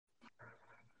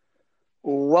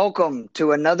Welcome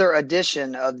to another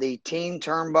edition of the Team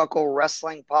Turnbuckle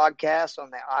Wrestling Podcast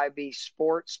on the IB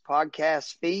Sports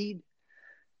Podcast feed.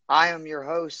 I am your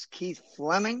host, Keith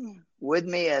Fleming. With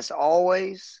me, as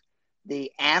always,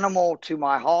 the animal to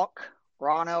my hawk,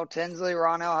 Ronell Tinsley.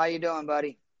 Ronell, how you doing,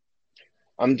 buddy?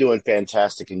 I'm doing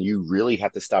fantastic, and you really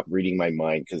have to stop reading my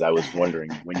mind because I was wondering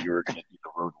when you were going to do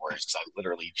the Road Warriors. I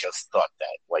literally just thought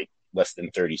that like less than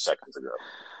 30 seconds ago.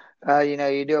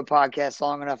 You do a podcast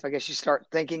long enough, I guess you start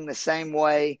thinking the same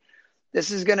way. This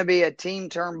is going to be a Team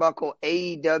Turnbuckle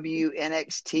AEW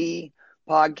NXT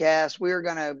podcast. We are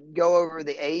going to go over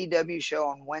the AEW show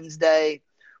on Wednesday.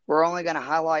 We're only going to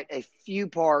highlight a few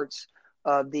parts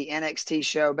of the NXT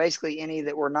show, basically any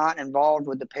that were not involved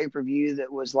with the pay-per-view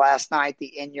that was last night,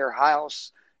 the In Your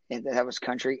House, and that was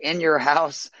country, In Your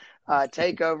House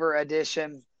takeover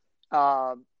edition.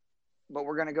 But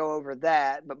we're going to go over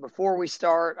that. But before we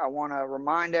start, I want to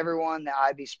remind everyone the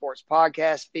IB Sports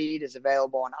Podcast feed is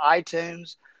available on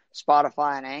iTunes,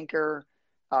 Spotify, and Anchor.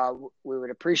 We would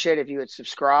appreciate if you would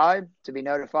subscribe to be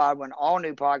notified when all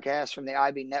new podcasts from the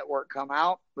IB Network come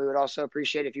out. We would also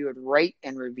appreciate if you would rate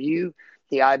and review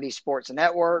the IB Sports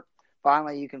Network.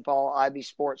 Finally, you can follow IB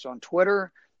Sports on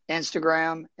Twitter,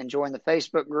 Instagram, and join the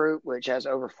Facebook group, which has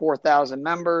over 4,000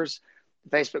 members.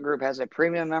 The Facebook group has a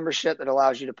premium membership that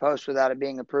allows you to post without it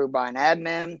being approved by an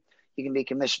admin. You can be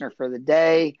commissioner for the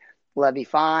day, levy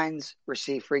fines,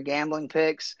 receive free gambling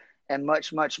picks, and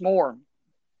much, much more.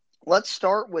 Let's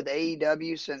start with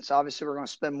AEW since obviously we're going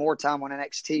to spend more time on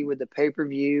NXT with the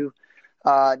pay-per-view.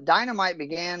 Dynamite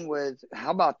began with,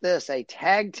 how about this, a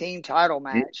tag team title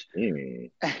match. We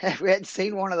hadn't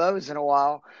seen one of those in a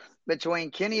while.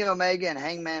 Between Kenny Omega and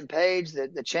Hangman Page,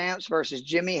 the champs versus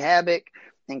Jimmy Havoc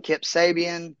and Kip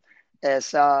Sabian.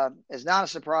 As not a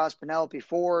surprise, Penelope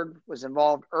Ford was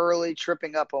involved early,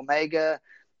 tripping up Omega.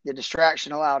 The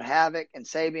distraction allowed Havoc and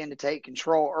Sabian to take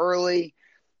control early.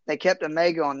 They kept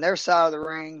Omega on their side of the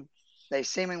ring. They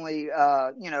seemingly,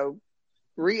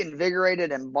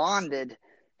 reinvigorated and bonded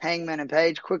Hangman and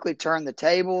Page, quickly turned the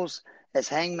tables as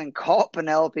Hangman caught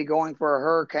Penelope going for a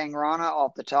Hurricane Rana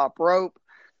off the top rope.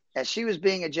 As she was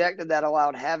being ejected, that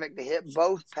allowed Havoc to hit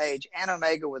both Page and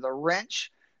Omega with a wrench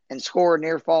and score a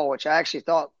near fall, which I actually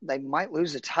thought they might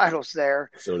lose the titles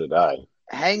there. So did I.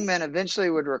 Hangman eventually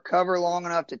would recover long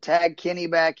enough to tag Kenny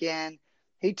back in.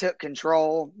 He took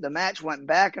control. The match went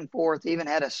back and forth, even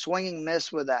had a swinging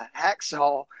miss with a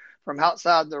hacksaw from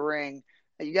outside the ring.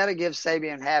 You got to give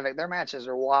Sabian and Havoc. Their matches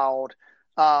are wild.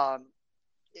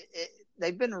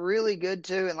 They've been really good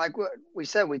too. And like what we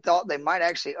said, we thought they might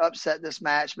actually upset this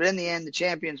match. But in the end, the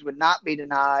champions would not be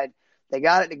denied. They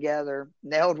got it together,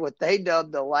 nailed what they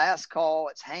dubbed the last call.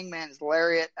 It's Hangman's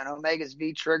Lariat and Omega's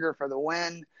V-Trigger for the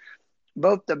win.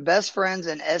 Both the best friends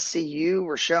in SCU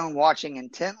were shown watching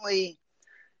intently.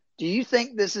 Do you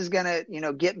think this is going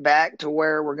to, get back to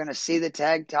where we're going to see the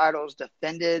tag titles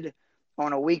defended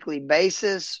on a weekly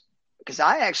basis? Because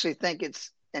I actually think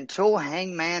it's until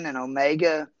Hangman and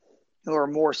Omega, who are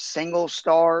more single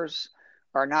stars,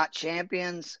 are not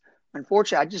champions.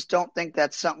 Unfortunately, I just don't think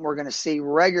that's something we're going to see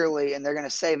regularly, and they're going to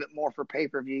save it more for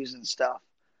pay-per-views and stuff.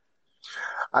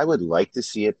 I would like to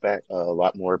see it back a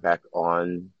lot more back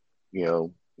on,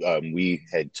 we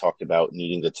had talked about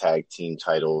needing the tag team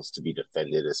titles to be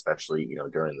defended, especially,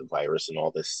 during the virus and all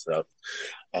this stuff.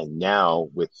 And now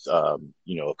with, a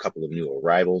couple of new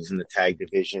arrivals in the tag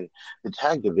division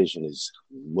is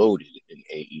loaded in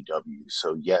AEW.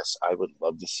 So yes, I would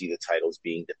love to see the titles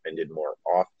being defended more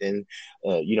often,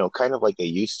 kind of like they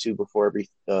used to before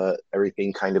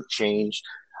everything kind of changed.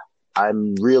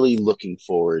 I'm really looking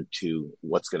forward to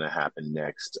what's going to happen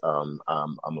next. I'm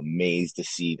amazed to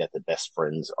see that the best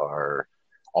friends are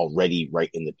already right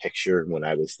in the picture when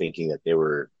I was thinking that they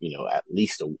were, at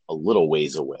least a little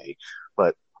ways away.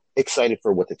 But excited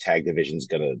for what the tag division is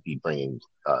going to be bringing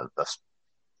us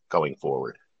going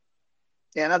forward.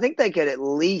 Yeah, and I think they could at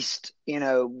least,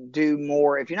 do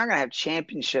more. If you're not going to have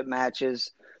championship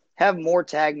matches, have more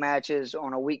tag matches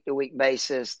on a week-to-week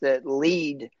basis that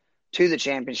lead to the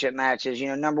championship matches,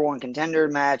 number one contender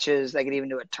matches. They could even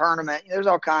do a tournament. There's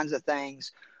all kinds of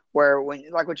things where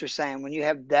like what you're saying, when you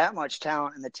have that much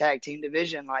talent in the tag team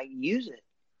division, use it.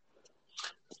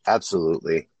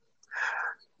 Absolutely.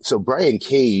 So Brian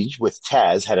Cage with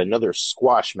Taz had another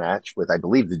squash match with, I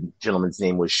believe the gentleman's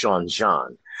name was Sean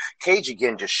John. Cage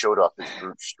again just showed off his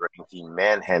brute strength. He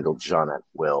manhandled John at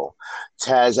will.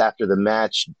 Taz, after the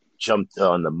match, jumped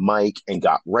on the mic and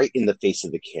got right in the face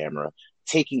of the camera.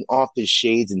 taking off his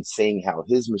shades and saying how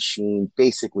his machine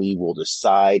basically will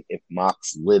decide if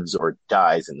Mox lives or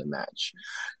dies in the match.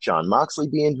 Jon Moxley,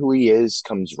 being who he is,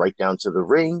 comes right down to the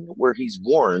ring where he's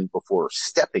warned before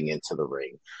stepping into the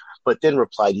ring, but then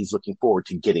replied he's looking forward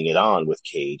to getting it on with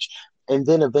Cage, and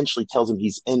then eventually tells him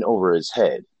he's in over his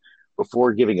head.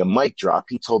 Before giving a mic drop,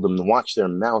 he told them to watch their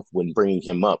mouth when bringing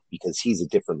him up because he's a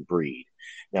different breed.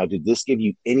 Now, did this give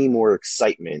you any more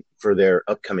excitement for their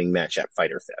upcoming match at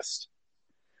Fyter Fest?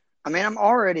 I mean, I'm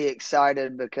already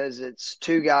excited because it's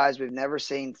two guys we've never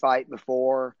seen fight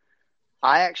before.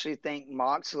 I actually think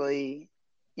Moxley,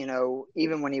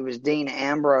 even when he was Dean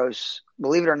Ambrose,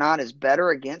 believe it or not, is better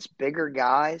against bigger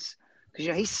guys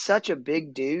because, he's such a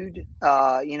big dude.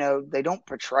 They don't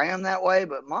portray him that way,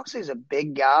 but Moxley's a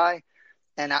big guy,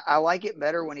 and I like it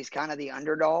better when he's kind of the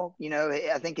underdog.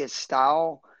 I think his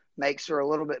style makes for a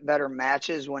little bit better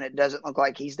matches when it doesn't look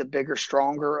like he's the bigger,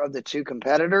 stronger of the two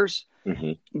competitors.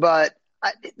 Mm-hmm. But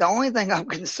the only thing I'm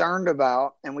concerned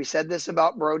about, and we said this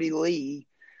about Brody Lee,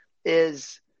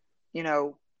 is,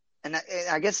 and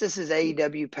I guess this is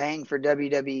AEW paying for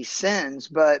WWE sins,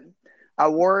 but I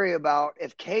worry about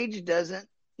if Cage doesn't,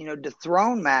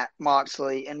 dethrone Matt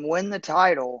Moxley and win the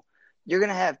title, you're going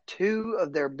to have two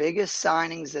of their biggest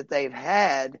signings that they've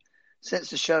had since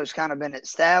the show's kind of been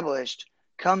established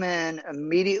come in,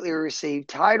 immediately receive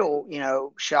title,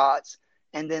 shots,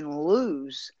 and then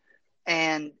lose.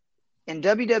 And in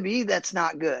WWE, that's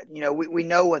not good. We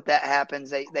know what that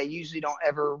happens. They usually don't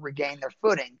ever regain their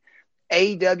footing.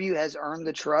 AEW has earned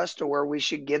the trust to where we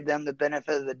should give them the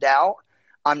benefit of the doubt.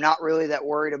 I'm not really that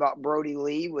worried about Brody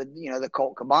Lee with, the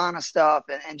Colt Cabana stuff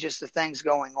and just the things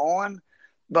going on.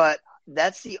 But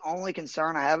that's the only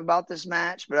concern I have about this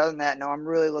match. But other than that, no, I'm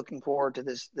really looking forward to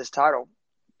this title,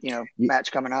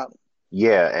 match coming up.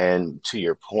 Yeah, and to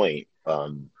your point,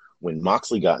 when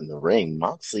Moxley got in the ring,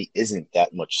 Moxley isn't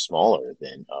that much smaller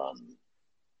than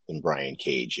Brian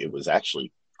Cage. It was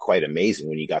actually quite amazing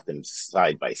when you got them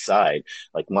side by side.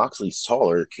 Like Moxley's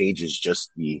taller, Cage is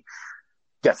just the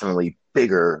definitely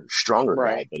bigger, stronger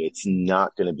guy, but it's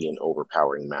not going to be an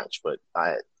overpowering match. But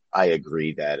I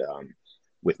agree that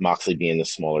with Moxley being the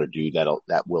smaller dude,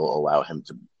 that will allow him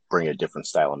to bring a different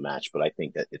style of match. But I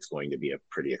think that it's going to be a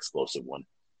pretty explosive one.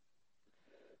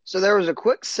 So there was a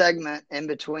quick segment in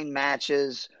between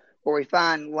matches where we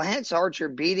find Lance Archer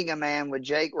beating a man with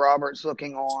Jake Roberts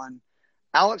looking on.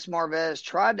 Alex Marvez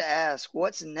tried to ask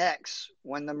what's next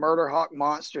when the Murder Hawk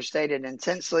Monster stated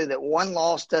intensely that one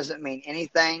loss doesn't mean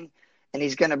anything and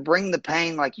he's going to bring the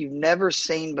pain like you've never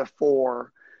seen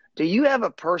before. Do you have a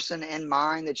person in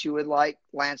mind that you would like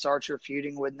Lance Archer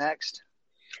feuding with next?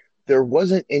 There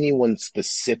wasn't anyone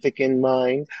specific in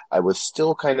mind. I was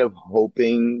still kind of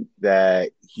hoping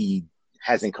that he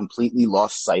hasn't completely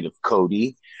lost sight of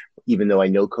Cody, even though I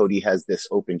know Cody has this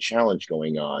open challenge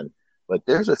going on. But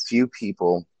there's a few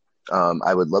people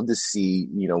I would love to see.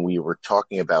 We were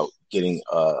talking about getting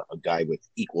a guy with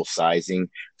equal sizing.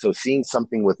 So seeing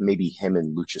something with maybe him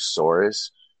and Luchasaurus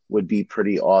would be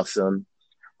pretty awesome.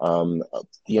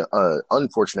 The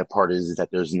unfortunate part is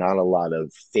that there's not a lot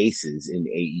of faces in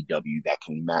AEW that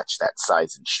can match that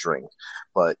size and strength.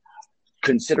 But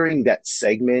considering that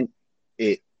segment,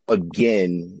 it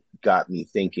again got me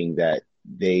thinking that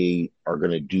they are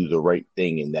going to do the right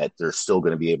thing and that they're still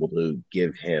going to be able to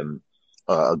give him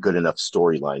a good enough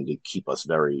storyline to keep us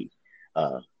very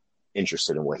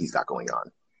interested in what he's got going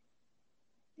on.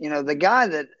 The guy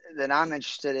that I'm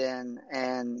interested in,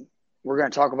 and we're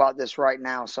going to talk about this right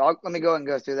now. So let me go and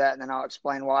go through that, and then I'll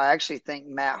explain why I actually think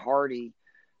Matt Hardy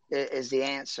is the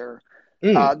answer.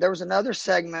 There was another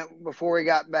segment before we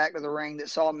got back to the ring that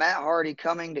saw Matt Hardy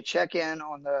coming to check in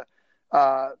on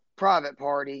the Private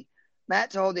Party.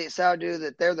 Matt told the Saudi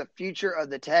that they're the future of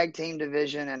the tag team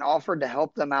division and offered to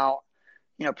help them out.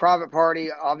 Private Party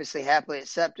obviously happily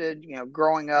accepted,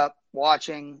 growing up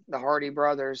watching the Hardy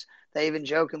brothers. They even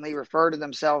jokingly refer to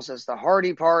themselves as the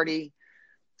Hardy Party.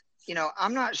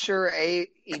 I'm not sure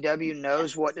AEW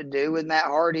knows what to do with Matt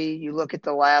Hardy. You look at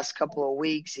the last couple of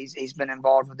weeks, he's been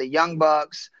involved with the Young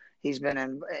Bucks. He's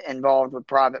been involved with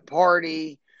Private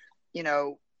Party.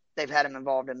 They've had him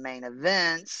involved in main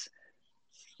events.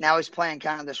 Now he's playing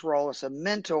kind of this role as a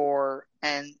mentor.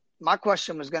 And my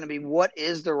question was going to be, what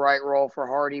is the right role for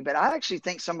Hardy? But I actually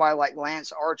think somebody like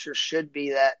Lance Archer should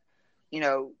be that.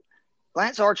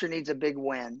 Lance Archer needs a big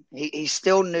win. He's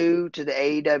still new to the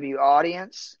AEW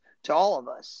audience, to all of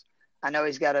us. I know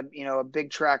he's got a big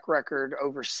track record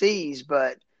overseas,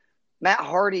 but Matt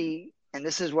Hardy, and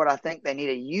this is what I think they need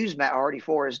to use Matt Hardy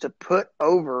for, is to put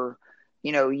over,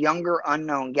 younger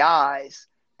unknown guys.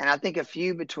 And I think a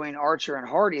few between Archer and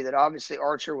Hardy, that obviously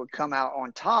Archer would come out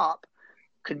on top.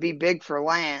 could be big for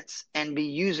Lance and be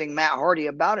using Matt Hardy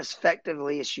about as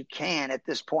effectively as you can at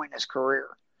this point in his career.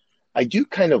 I do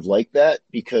kind of like that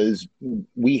because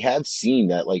we have seen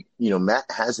that, like, Matt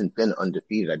hasn't been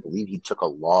undefeated. I believe he took a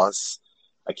loss.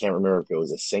 I can't remember if it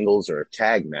was a singles or a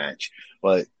tag match,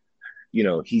 but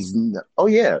oh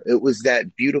yeah, it was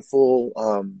that beautiful,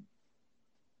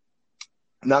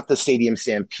 not the Stadium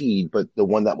Stampede, but the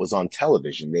one that was on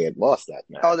television. They had lost that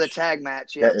match. Oh, the tag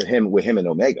match, yeah. With him and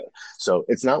Omega. So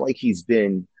it's not like he's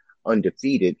been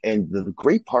undefeated. And the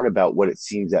great part about what it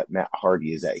seems that Matt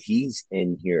Hardy is that he's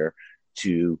in here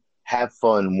to have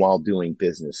fun while doing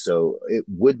business. So it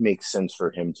would make sense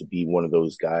for him to be one of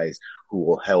those guys who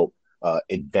will help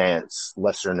advance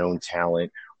lesser known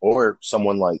talent, or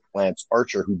someone like Lance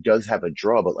Archer, who does have a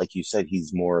draw, but like you said,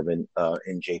 he's more of an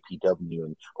NJPW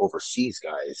and overseas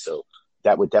guy. So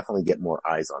that would definitely get more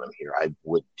eyes on him here. I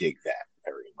would dig that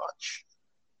very much.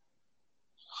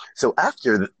 So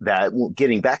after that,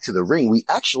 getting back to the ring, we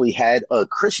actually had a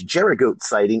Chris Jericho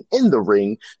sighting in the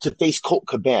ring to face Colt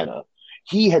Cabana.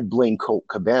 He had blamed Colt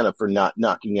Cabana for not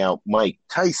knocking out Mike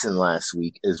Tyson last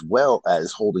week, as well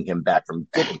as holding him back from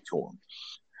getting to him.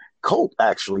 Colt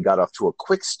actually got off to a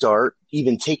quick start,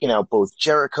 even taking out both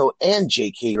Jericho and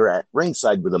Jake Hager at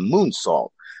ringside with a moonsault.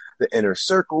 The Inner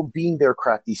Circle, being their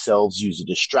crafty selves, used a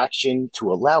distraction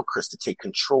to allow Chris to take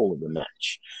control of the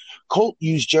match. Colt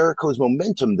used Jericho's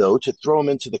momentum, though, to throw him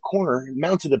into the corner and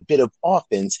mounted a bit of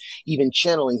offense, even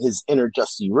channeling his inner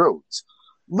Dusty Rhodes.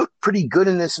 Looked pretty good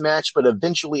in this match, but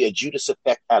eventually a Judas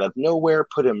effect out of nowhere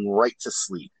put him right to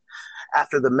sleep.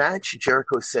 After the match,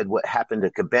 Jericho said what happened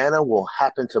to Cabana will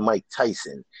happen to Mike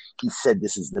Tyson. He said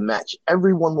this is the match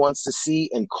everyone wants to see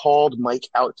and called Mike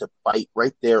out to fight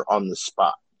right there on the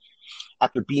spot.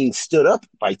 After being stood up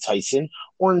by Tyson,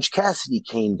 Orange Cassidy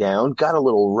came down, got a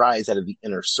little rise out of the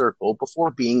Inner Circle before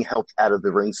being helped out of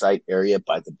the ringside area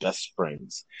by the Best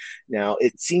Friends. Now,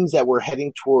 it seems that we're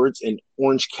heading towards an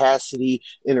Orange Cassidy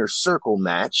Inner Circle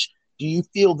match. Do you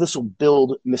feel this will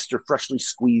build Mr. Freshly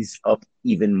Squeezed up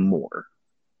even more?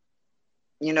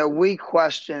 We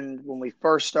questioned when we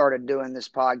first started doing this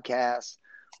podcast,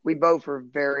 we both were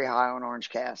very high on Orange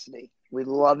Cassidy. We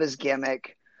love his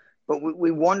gimmick, but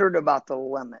we wondered about the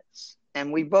limits.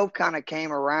 And we both kind of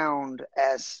came around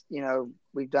as,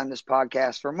 we've done this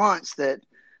podcast for months, that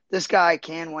this guy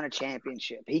can win a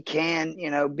championship. He can,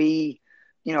 be,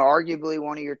 arguably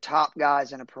one of your top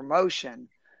guys in a promotion.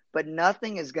 But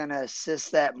nothing is going to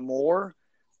assist that more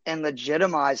and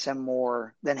legitimize him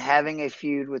more than having a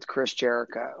feud with Chris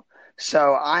Jericho.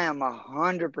 So I am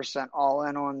 100% all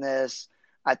in on this.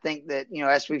 I think that,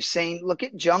 as we've seen, look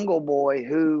at Jungle Boy,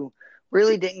 who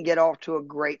really didn't get off to a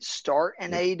great start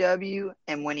in AEW.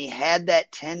 And when he had that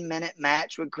 10-minute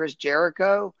match with Chris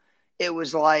Jericho, it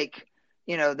was like,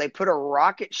 they put a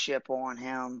rocket ship on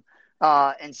him.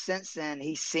 And since then,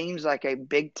 he seems like a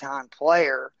big-time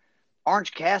player.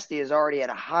 Orange Cassidy is already at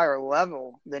a higher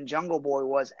level than Jungle Boy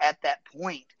was at that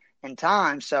point in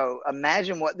time. So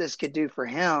imagine what this could do for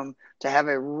him to have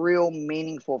a real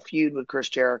meaningful feud with Chris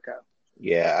Jericho.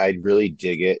 Yeah, I'd really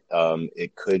dig it.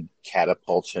 It could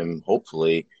catapult him,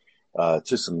 hopefully,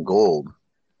 to some gold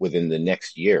within the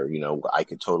next year. I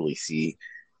could totally see,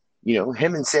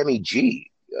 him and Sammy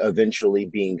G eventually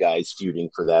being guys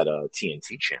feuding for that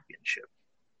TNT championship.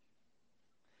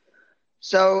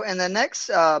 So in the next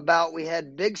bout, we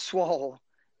had Big Swole.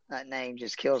 That name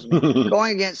just kills me.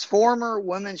 Going against former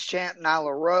women's champ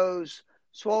Nyla Rose.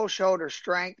 Swole showed her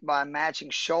strength by matching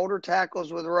shoulder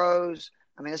tackles with Rose.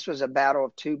 I mean, this was a battle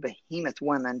of two behemoth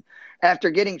women.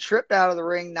 After getting tripped out of the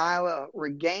ring, Nyla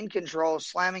regained control,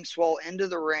 slamming Swole into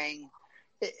the ring.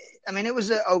 It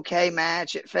was an okay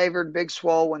match. It favored Big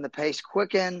Swole when the pace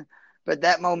quickened, but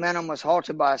that momentum was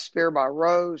halted by a spear by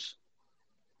Rose.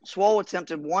 Swole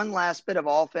attempted one last bit of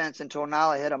offense until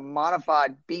Nyla hit a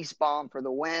modified beast bomb for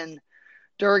the win.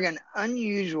 During an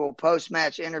unusual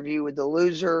post-match interview with the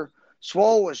loser,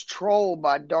 Swole was trolled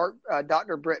by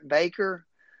Dr. Britt Baker.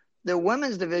 The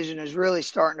women's division is really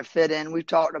starting to fit in. We've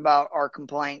talked about our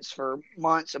complaints for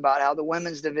months about how the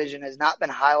women's division has not been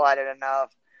highlighted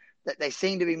enough, that they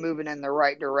seem to be moving in the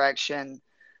right direction.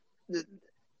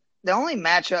 The only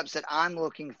matchups that I'm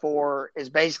looking for is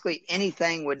basically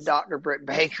anything with Dr. Britt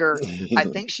Baker. I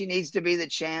think she needs to be the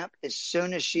champ as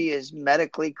soon as she is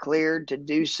medically cleared to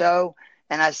do so.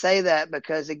 And I say that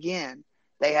because, again,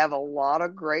 they have a lot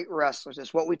of great wrestlers.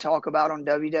 It's what we talk about on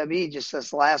WWE just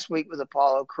this last week with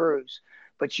Apollo Crews.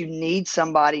 But you need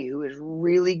somebody who is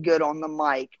really good on the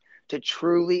mic to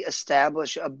truly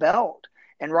establish a belt.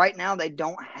 And right now they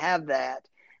don't have that.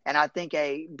 And I think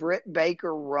a Britt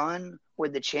Baker run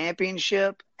with the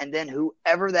championship, and then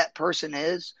whoever that person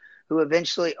is who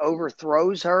eventually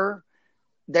overthrows her,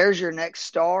 there's your next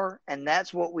star, and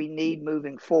that's what we need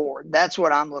moving forward. That's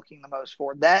what I'm looking the most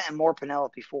for. That and more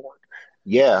Penelope Ford.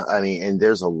 Yeah, I mean, and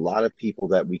there's a lot of people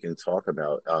that we can talk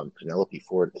about, Penelope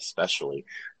Ford especially.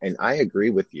 And I agree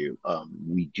with you.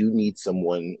 We do need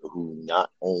someone who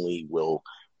not only will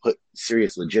put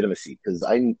serious legitimacy, because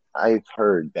I've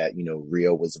heard that,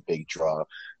 Rio was a big draw.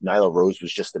 Nyla Rose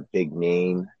was just a big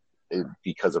name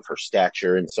because of her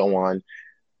stature and so on.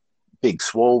 Big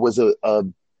Swole was a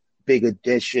big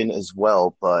addition as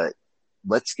well, but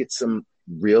let's get some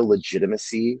real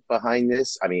legitimacy behind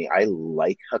this. I mean, I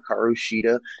like Hikaru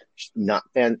Shida, not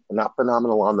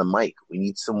phenomenal on the mic. We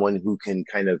need someone who can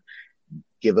kind of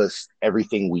give us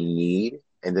everything we need,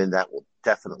 and then that will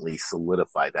definitely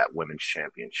solidify that women's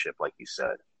championship, like you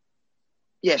said.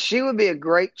 Yeah, she would be a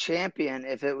great champion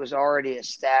if it was already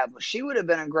established. She would have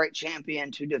been a great champion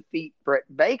to defeat Britt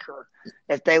Baker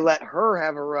if they let her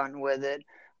have a run with it.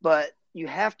 But you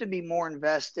have to be more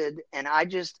invested. And I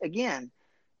just, again,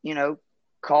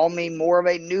 call me more of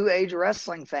a new age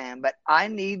wrestling fan, but I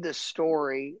need the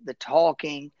story, the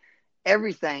talking,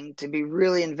 everything to be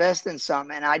really invested in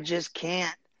something. And I just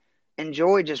can't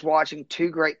enjoy just watching two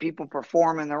great people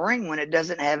perform in the ring when it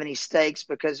doesn't have any stakes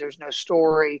because there's no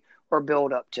story or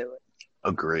build up to it.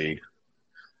 Agreed.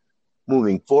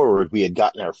 Moving forward, we had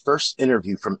gotten our first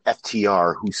interview from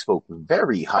FTR, who spoke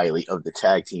very highly of the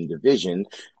tag team division,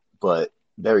 but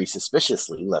very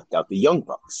suspiciously left out the Young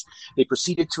Bucks. They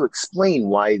proceeded to explain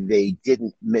why they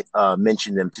didn't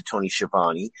mention them to Tony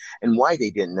Schiavone and why they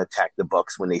didn't attack the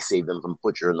Bucks when they saved them from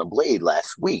Butcher and the Blade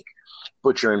last week.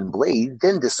 Butcher and Blade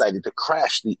then decided to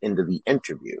crash the end of the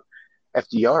interview.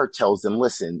 FDR tells them,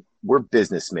 listen, we're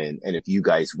businessmen, and if you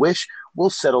guys wish, we'll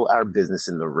settle our business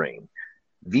in the ring.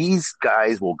 These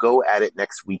guys will go at it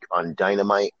next week on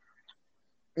Dynamite.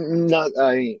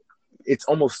 It's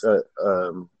almost a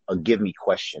give me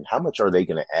question. How much are they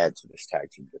going to add to this tag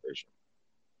team division?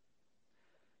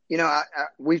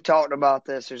 We've talked about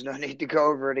this. There's no need to go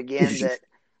over it again. That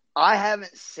I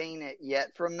haven't seen it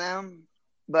yet from them,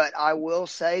 but I will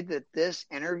say that this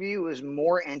interview was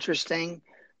more interesting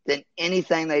than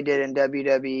anything they did in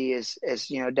WWE as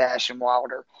Dash and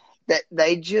Wilder. That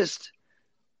they just,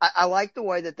 I like the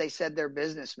way that they said they're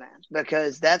businessmen,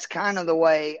 because that's kind of the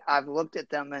way I've looked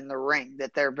at them in the ring,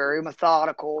 that they're very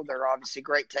methodical. They're obviously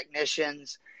great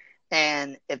technicians.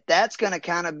 And if that's going to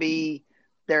kind of be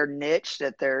their niche,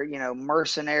 that they're,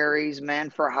 mercenaries,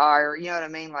 men for hire, you know what I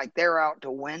mean? Like they're out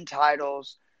to win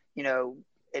titles,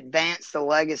 advance the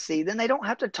legacy, then they don't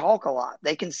have to talk a lot.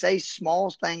 They can say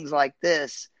small things like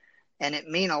this and it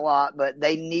mean a lot, but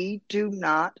they need to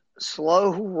not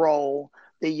slow roll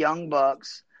the Young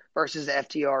Bucks versus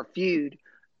FTR feud.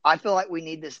 I feel like we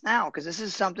need this now because this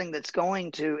is something that's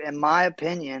going to, in my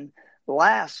opinion,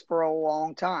 last for a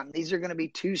long time. These are going to be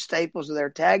two staples of their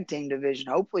tag team division,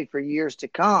 hopefully for years to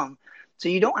come. So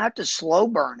you don't have to slow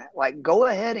burn it. Like, go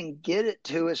ahead and get it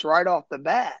to us right off the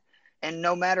bat. And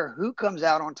no matter who comes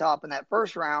out on top in that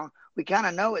first round, we kind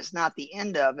of know it's not the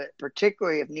end of it,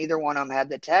 particularly if neither one of them had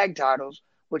the tag titles,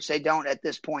 which they don't at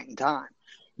this point in time.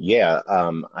 Yeah,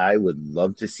 I would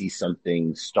love to see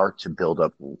something start to build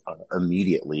up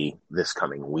immediately this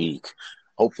coming week.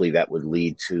 Hopefully that would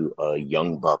lead to a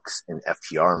Young Bucks and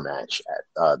FTR match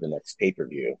at the next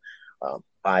pay-per-view.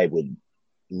 I would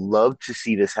love to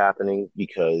see this happening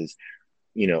because,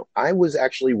 I was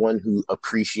actually one who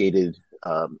appreciated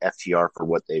FTR for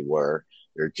what they were.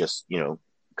 They're just,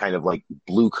 kind of like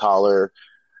blue-collar,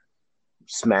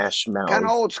 smash mouth, kind of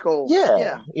old school.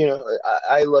 Yeah.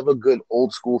 I love a good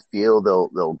old school feel.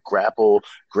 They'll grapple,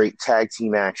 great tag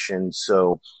team action.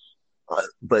 So,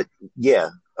 but yeah,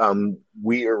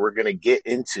 we're gonna get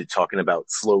into talking about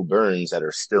slow burns that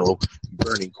are still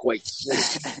burning quite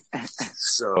slow.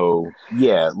 So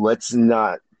yeah, let's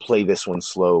not play this one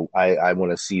slow. I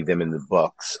want to see them in the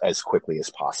Bucks as quickly as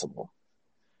possible.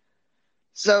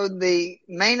 So the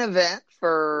main event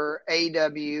for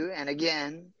AEW, and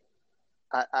again,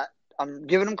 I'm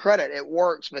giving them credit. It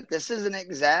works, but this is an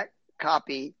exact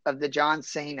copy of the John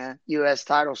Cena U.S.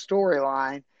 title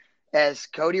storyline, as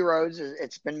Cody Rhodes,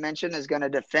 it's been mentioned, is going to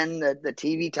defend the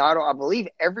TV title, I believe,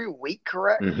 every week,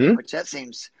 correct? Mm-hmm. Which that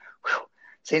seems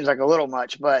like a little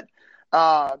much, but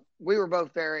we were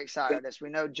both very excited. As we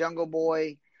know, Jungle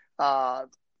Boy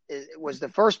was the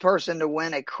first person to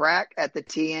win a crack at the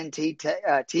TNT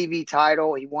TV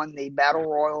title. He won the Battle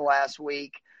Royal last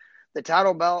week. The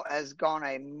title belt has gone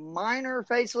a minor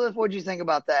facelift. What do you think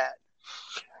about that?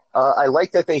 I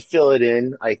like that they fill it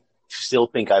in. I still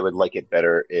think I would like it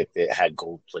better if it had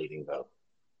gold plating, though.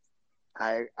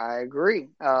 I agree.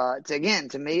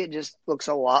 To me, it just looks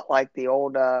a lot like the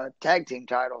old tag team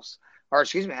titles. Or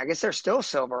excuse me, I guess they're still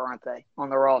silver, aren't they, on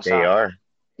the Raw They side? are.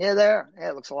 Yeah, they are. Yeah,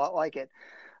 it looks a lot like it.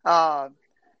 Uh,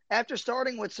 After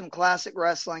starting with some classic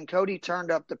wrestling, Cody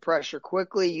turned up the pressure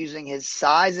quickly, using his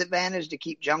size advantage to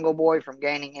keep Jungle Boy from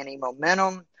gaining any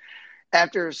momentum.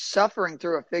 After suffering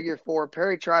through a figure four,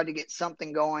 Perry tried to get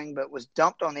something going, but was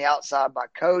dumped on the outside by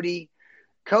Cody.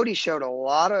 Cody showed a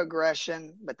lot of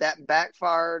aggression, but that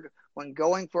backfired when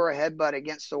going for a headbutt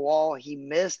against the wall. He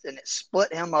missed and it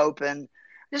split him open.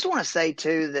 I just want to say,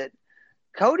 too, that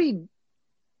Cody,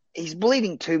 he's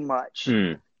bleeding too much.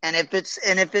 Hmm. And if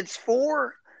it's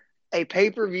for a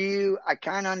pay-per-view, I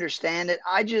kind of understand it.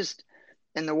 I just,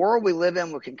 in the world we live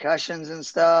in with concussions and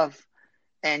stuff,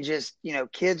 and just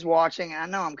kids watching. I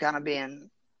know I'm kind of being.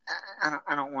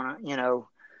 I don't want to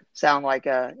sound like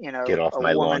a Get off a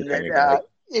my lawn woman kind that of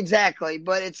guy. exactly,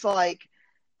 but it's like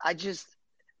I just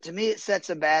to me it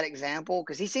sets a bad example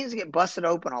because he seems to get busted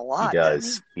open a He lot, doesn't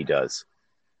does. he? He does.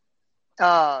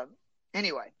 Uh,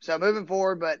 anyway, so moving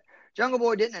forward, but Jungle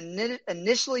Boy didn't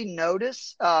initially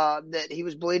notice that he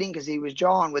was bleeding because he was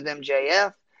jawing with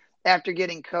MJF. After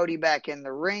getting Cody back in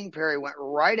the ring, Perry went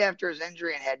right after his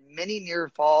injury and had many near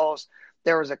falls.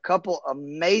 There was a couple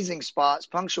amazing spots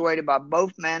punctuated by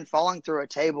both men falling through a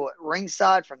table at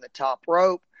ringside from the top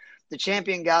rope. The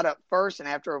champion got up first and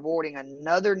after avoiding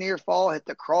another near fall, hit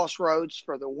the crossroads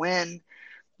for the win.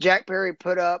 Jack Perry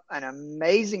put up an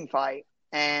amazing fight,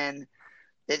 and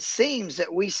it seems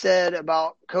that we said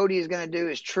about Cody is going to do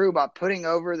is true by putting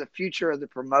over the future of the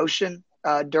promotion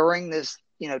during this,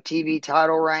 TV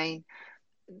title reign.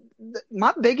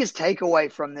 My biggest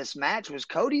takeaway from this match was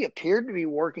Cody appeared to be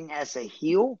working as a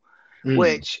heel, Hmm.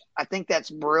 which I think that's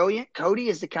brilliant. Cody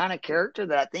is the kind of character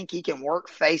that I think he can work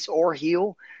face or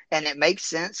heel, and it makes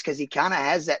sense because he kind of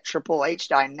has that Triple H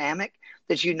dynamic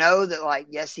that that like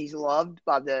yes, he's loved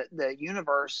by the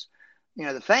universe,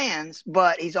 the fans,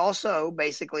 but he's also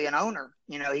basically an owner.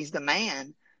 He's the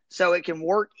man, so it can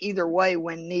work either way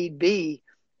when need be.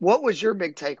 What was your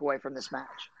big takeaway from this match?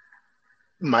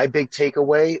 My big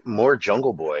takeaway: more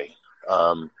Jungle Boy.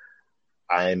 Um,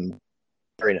 I'm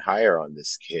and higher on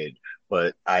this kid,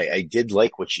 but I did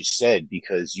like what you said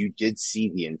because you did see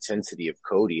the intensity of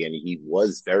Cody, and he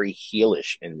was very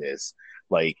heelish in this.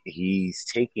 Like he's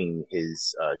taking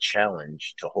his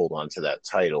challenge to hold on to that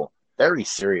title very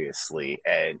seriously,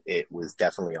 and it was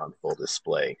definitely on full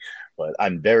display. But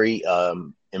I'm very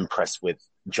impressed with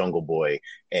Jungle Boy,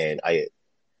 and I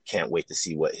can't wait to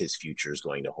see what his future is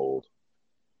going to hold.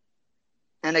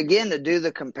 And again, to do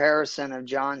the comparison of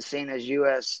John Cena's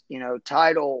U.S.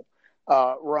 title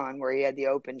run where he had the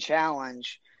open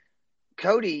challenge,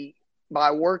 Cody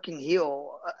by working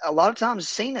heel, a lot of times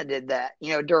Cena did that.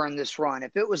 During this run,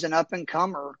 if it was an up and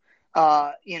comer,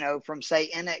 from say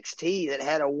NXT that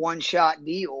had a one shot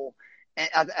deal, and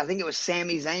I think it was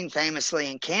Sami Zayn famously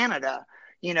in Canada.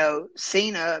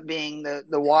 Cena being the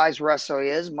wise wrestler he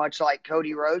is, much like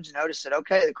Cody Rhodes, noticed that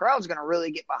okay, the crowd's going to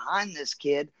really get behind this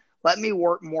kid. Let me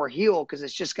work more heel because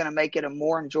it's just going to make it a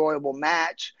more enjoyable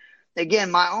match. Again,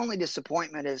 my only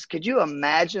disappointment is, could you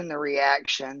imagine the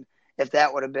reaction if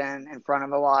that would have been in front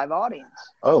of a live audience?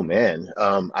 Oh man,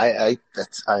 I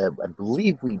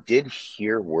believe we did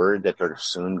hear word that they're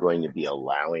soon going to be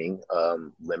allowing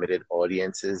limited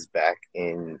audiences back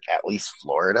in at least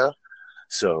Florida.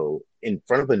 So in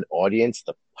front of an audience,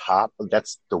 the pop,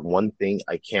 that's the one thing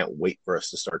I can't wait for us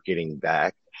to start getting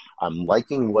back. I'm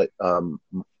liking what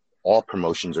all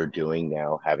promotions are doing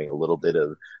now, having a little bit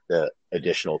of the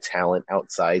additional talent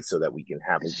outside so that we can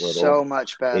have a It's little. so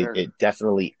much It, better. it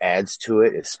definitely adds to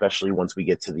it, especially once we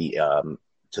get to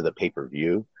the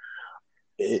pay-per-view.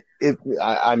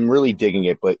 I'm really digging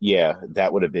it, but yeah,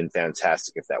 that would have been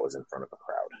fantastic if that was in front of a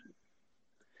crowd.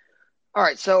 All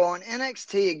right, so on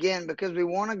NXT again, because we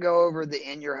want to go over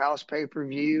the In Your House pay per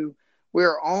view,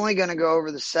 we're only going to go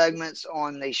over the segments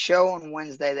on the show on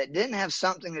Wednesday that didn't have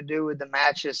something to do with the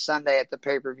matches Sunday at the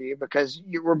pay per view because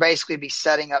we're basically be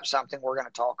setting up something we're going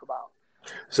to talk about.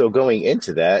 So going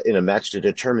into that, in a match to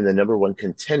determine the number one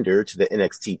contender to the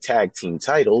NXT Tag Team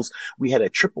titles, we had a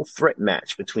triple threat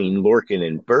match between Lorcan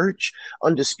and Burch,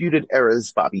 Undisputed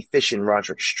Era's Bobby Fish and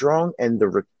Roderick Strong, and the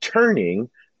returning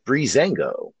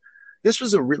Breezango. This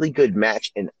was a really good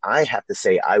match, and I have to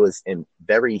say I was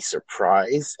very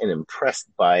surprised and impressed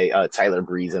by Tyler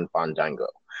Breeze and Fandango.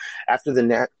 After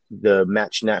the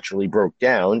match naturally broke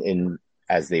down,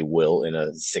 as they will in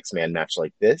a six-man match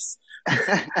like this,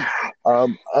 a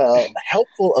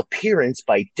helpful appearance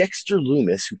by Dexter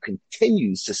Loomis, who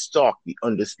continues to stalk the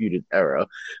Undisputed Era.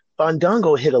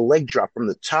 Fandango hit a leg drop from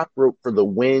the top rope for the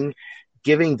win.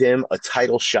 giving them a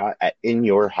title shot at In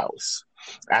Your House.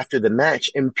 After the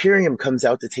match, Imperium comes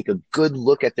out to take a good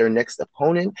look at their next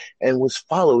opponent and was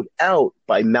followed out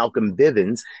by Malcolm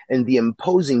Bivens and the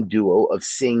imposing duo of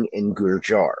Singh and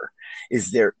Gurjar.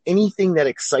 Is there anything that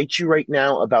excites you right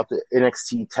now about the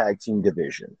NXT Tag Team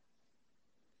division?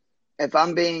 If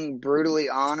I'm being brutally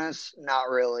honest, not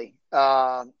really.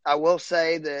 I will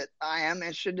say that I am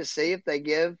interested to see if they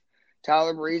give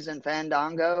Tyler Breeze and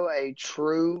Fandango a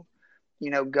true,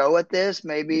 go at this,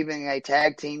 maybe even a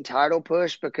tag team title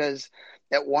push, because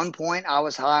at one point I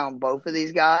was high on both of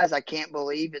these guys. I can't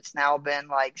believe it's now been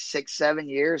like 6-7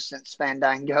 years since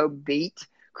Fandango beat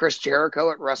Chris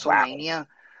Jericho at Wow. WrestleMania.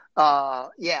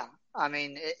 Yeah, I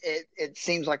mean, it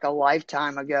seems like a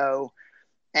lifetime ago.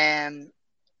 And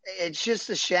it's just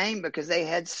a shame because they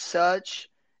had such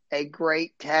a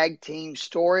great tag team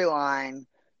storyline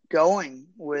going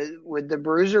with the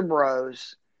Bruiser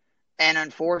Bros, and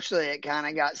unfortunately it kind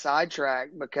of got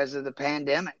sidetracked because of the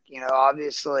pandemic,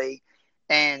 obviously.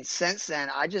 And since then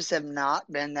I just have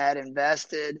not been that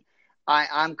invested.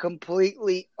 I'm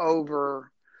completely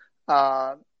over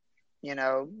uh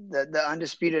the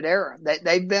Undisputed Era.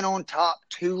 They've been on top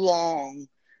too long,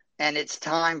 and it's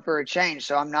time for a change.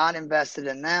 So I'm not invested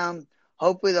in them.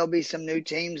 Hopefully there'll be some new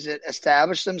teams that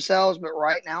establish themselves, but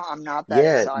right now I'm not that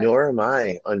Yeah, excited. nor am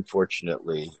I,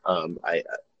 unfortunately. I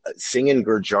Singh and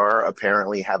Gurjar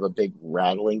apparently have a big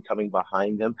rattling coming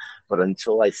behind them, but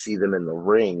until I see them in the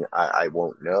ring, I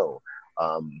won't know.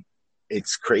 Um,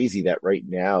 it's crazy that right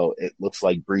now it looks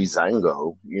like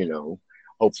Breezango,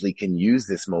 hopefully can use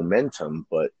this momentum.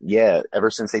 But yeah, ever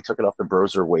since they took it off the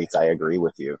Broser weights, I agree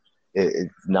with you.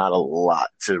 It's not a lot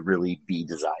to really be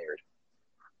desired.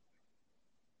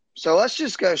 So let's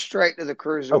just go straight to the Okay,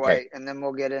 cruiserweight, and then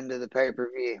we'll get into the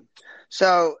pay-per-view.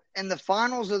 So in the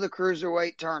finals of the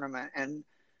cruiserweight tournament, and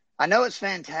I know it's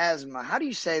Phantasma. How do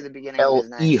you say the beginning of El his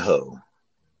name? Hijo.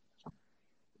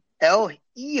 El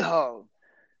Hijo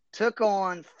took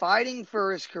on, fighting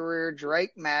for his career,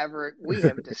 Drake Maverick. We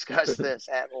have discussed this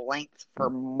at length for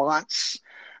months.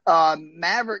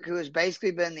 Maverick, who has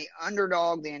basically been the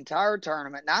underdog the entire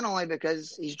tournament, not only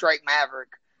because he's Drake Maverick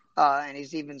and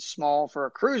he's even small for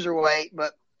a cruiserweight,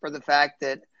 but for the fact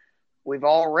that we've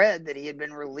all read that he had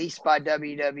been released by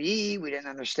WWE. We didn't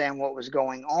understand what was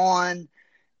going on.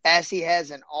 As he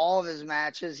has in all of his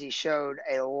matches, he showed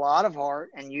a lot of heart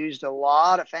and used a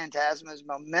lot of Phantasma's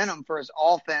momentum for his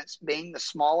offense, being the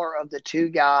smaller of the two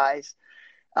guys.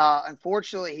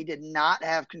 Unfortunately, he did not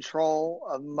have control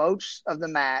of most of the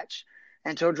match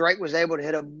until Drake was able to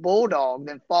hit a bulldog,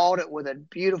 then followed it with a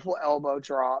beautiful elbow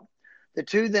drop. The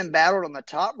two then battled on the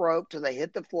top rope till they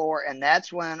hit the floor, and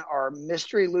that's when our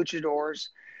mystery luchadors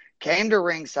came to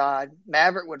ringside.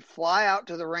 Maverick would fly out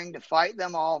to the ring to fight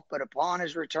them off, but upon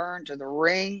his return to the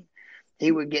ring, he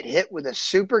would get hit with a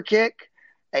super kick,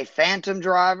 a phantom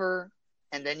driver,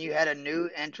 and then you had a new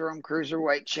interim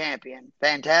cruiserweight champion.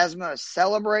 Phantasma is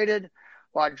celebrated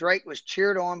while Drake was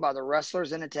cheered on by the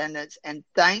wrestlers in attendance and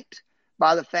thanked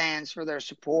by the fans for their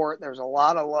support. There was a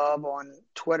lot of love on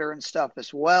Twitter and stuff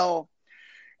as well.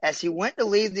 As he went to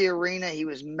leave the arena, he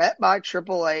was met by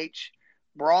Triple H,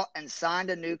 brought and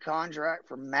signed a new contract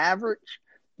for Maverick.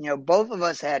 Both of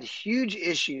us had huge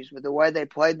issues with the way they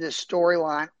played this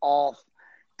storyline off.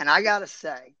 And I got to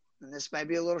say, and this may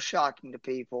be a little shocking to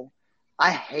people, I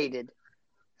hated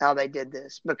how they did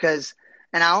this because,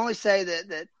 and I only say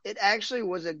that it actually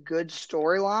was a good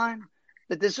storyline,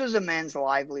 but this was a man's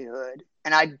livelihood.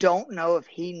 And I don't know if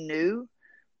he knew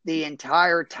the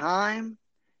entire time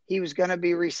he was going to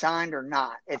be re-signed or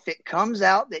not. If it comes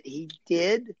out that he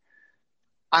did,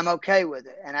 I'm okay with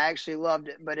it, and I actually loved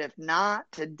it. But if not,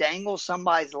 to dangle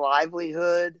somebody's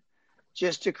livelihood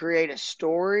just to create a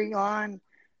storyline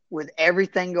with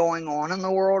everything going on in the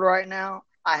world right now,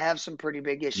 I have some pretty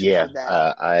big issues Yeah, with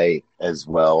that. I as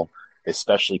well,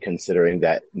 especially considering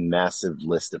that massive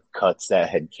list of cuts that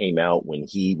had came out when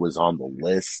he was on the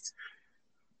list.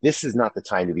 This is not the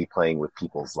time to be playing with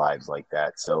people's lives like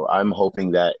that. So I'm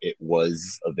hoping that it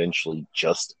was eventually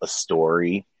just a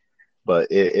story. But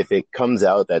if it comes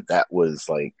out that that was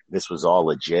like this was all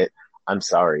legit, I'm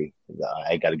sorry.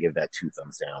 I got to give that two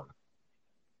thumbs down.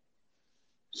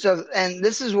 So, and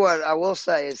this is what I will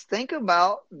say is think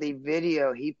about the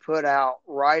video he put out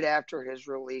right after his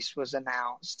release was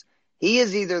announced. He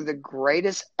is either the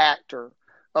greatest actor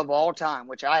of all time,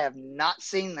 which I have not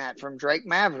seen that from Drake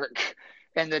Maverick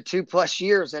in the 2+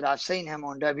 years that I've seen him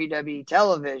on WWE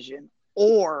television,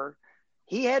 or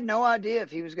he had no idea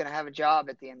if he was going to have a job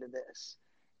at the end of this.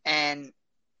 And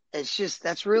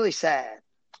that's really sad.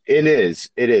 It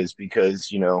is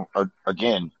because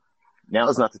again, now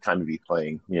is not the time to be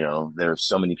playing. There are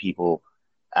so many people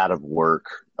out of work.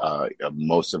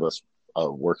 Most of us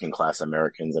working class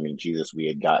Americans. I mean, Jesus, we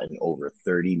had gotten over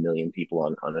 30 million people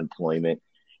on unemployment.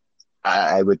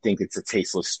 I would think it's a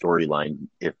tasteless storyline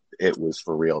if it was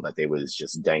for real that they was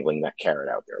just dangling that carrot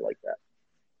out there like that.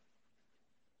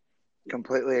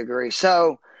 Completely agree.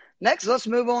 So next, let's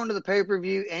move on to the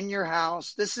pay-per-view In Your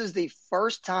House. This is the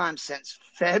first time since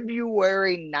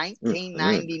February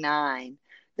 1999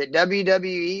 that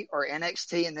WWE or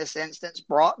NXT in this instance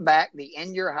brought back the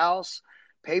In Your House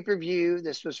pay-per-view.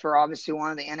 This was for obviously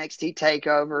one of the NXT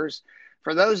takeovers.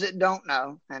 For those that don't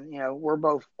know, and we're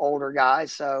both older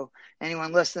guys, so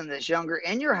anyone listening that's younger,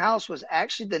 In Your House was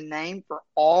actually the name for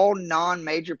all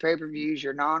non-major pay-per-views,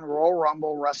 your non-Royal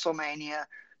Rumble, WrestleMania,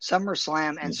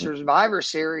 SummerSlam, and Survivor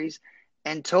Series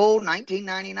until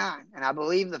 1999. And I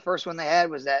believe the first one they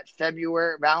had was that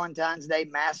February Valentine's Day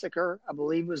Massacre, I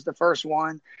believe was the first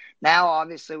one. Now,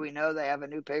 obviously, we know they have a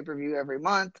new pay-per-view every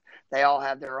month. They all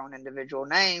have their own individual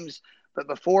names. But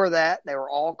before that, they were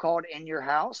all called In Your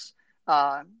House.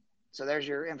 So there's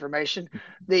your information.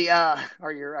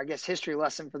 Or your, I guess, history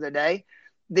lesson for the day.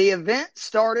 The event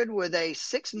started with a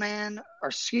six-woman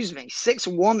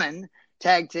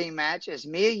tag team match as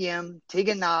Mia Yim,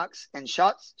 Tegan Knox, and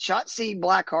Shotzi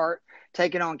Blackheart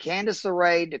taking on Candice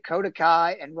LeRae, Dakota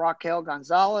Kai, and Raquel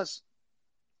Gonzalez.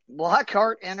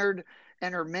 Blackheart entered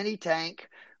in her mini tank,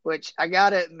 which I got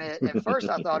to admit, at first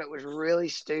I thought it was really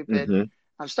stupid.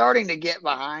 I'm starting to get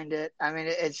behind it. I mean,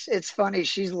 it's funny.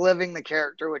 She's living the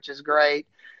character, which is great.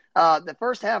 The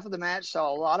first half of the match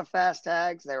saw a lot of fast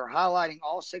tags. They were highlighting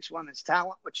all six women's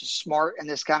talent, which is smart in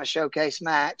this kind of showcase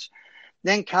match.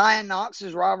 Then Kai and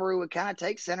Knox's rivalry would kind of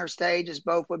take center stage as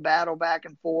both would battle back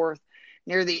and forth.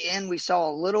 Near the end, we saw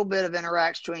a little bit of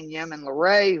interaction between Yim and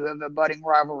LeRae, who have a budding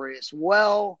rivalry as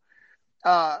well.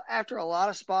 After a lot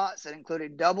of spots that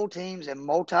included double teams and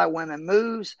multi-women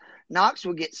moves, Knox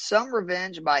would get some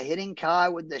revenge by hitting Kai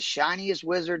with the shiniest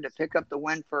wizard to pick up the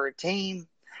win for her team.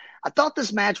 I thought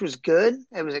this match was good.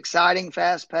 It was exciting,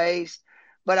 fast-paced,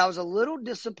 but I was a little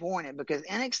disappointed because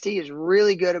NXT is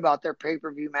really good about their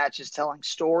pay-per-view matches telling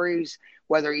stories,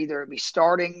 whether either it be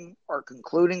starting or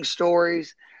concluding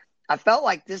stories. I felt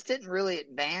like this didn't really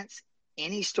advance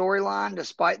any storyline,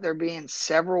 despite there being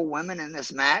several women in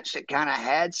this match that kind of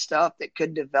had stuff that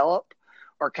could develop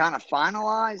or kind of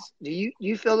finalize. Do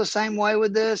you feel the same way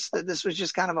with this, that this was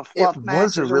just kind of a fluff match? It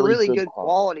was a really good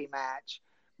quality match,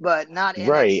 but not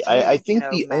right. NXT, I think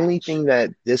the match. only thing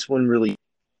that this one really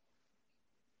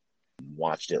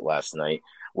watched it last night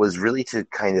was really to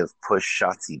kind of push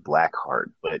Shotzi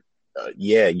Blackheart, but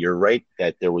yeah, you're right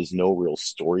that there was no real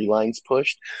storylines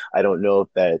pushed. I don't know if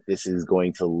that this is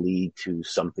going to lead to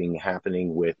something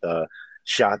happening with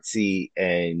Shotzi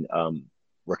and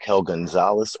Raquel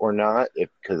Gonzalez or not,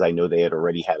 because I know they had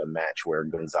already had a match where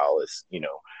Gonzalez,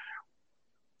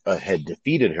 had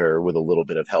defeated her with a little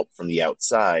bit of help from the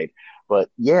outside. But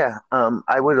yeah,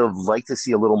 I would have liked to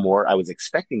see a little more. I was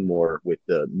expecting more with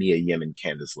the Mia Yim and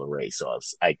Candice LeRae, so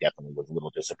I definitely was a little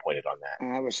disappointed on that.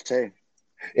 I was too.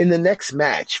 In the next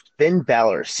match, Finn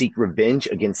Balor seek revenge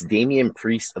against Damian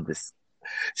Priest of this.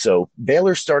 So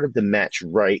Balor started the match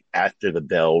right after the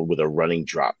bell with a running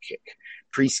drop kick.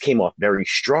 Priest came off very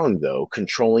strong, though,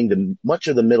 controlling much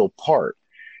of the middle part.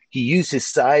 He used his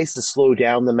size to slow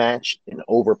down the match and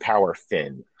overpower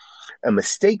Finn. A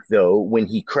mistake, though, when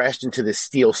he crashed into the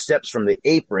steel steps from the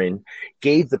apron,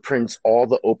 gave the Prince all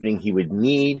the opening he would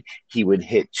need. He would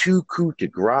hit 2 coups de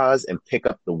grace and pick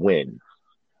up the win.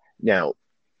 Now,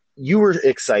 you were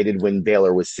excited when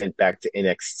Balor was sent back to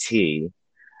NXT.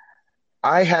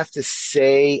 I have to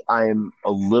say I'm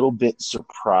a little bit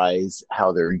surprised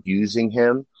how they're using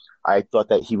him. I thought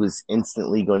that he was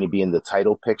instantly going to be in the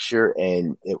title picture,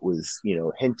 and it was,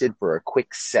 hinted for a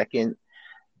quick second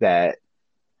that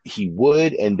he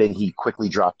would, and then he quickly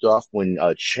dropped off when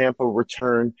Ciampa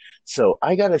returned. So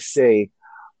I got to say,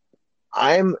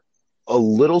 I'm a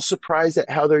little surprised at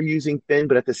how they're using Finn,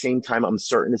 but at the same time, I'm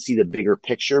starting to see the bigger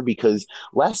picture because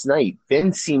last night,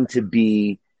 Finn seemed to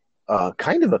be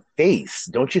kind of a face,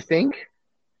 don't you think?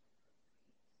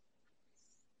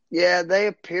 Yeah, they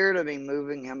appear to be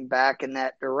moving him back in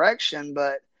that direction,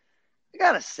 but I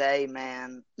gotta say,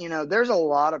 man, there's a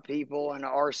lot of people, and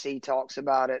RC talks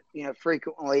about it,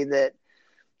 frequently that,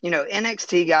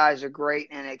 NXT guys are great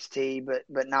in NXT,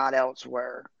 but not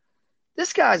elsewhere.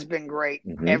 This guy's been great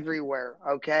everywhere,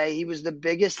 okay? He was the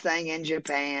biggest thing in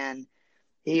Japan.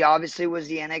 He obviously was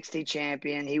the NXT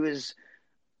champion. He was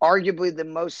arguably the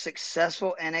most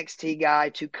successful NXT guy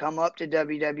to come up to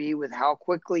WWE with how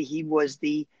quickly he was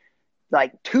the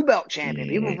 2-belt champion.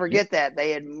 People forget that.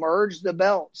 They had merged the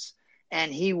belts.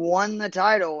 and he won the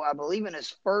title, I believe, in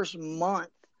his first month.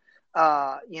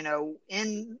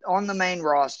 In on the main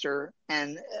roster,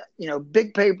 and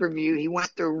big pay-per-view. He went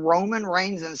through Roman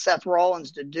Reigns and Seth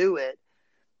Rollins to do it,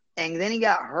 and then he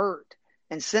got hurt.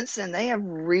 And since then, they have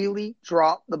really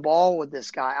dropped the ball with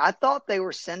this guy. I thought they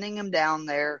were sending him down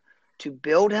there to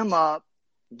build him up,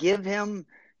 give him,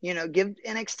 give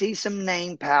NXT some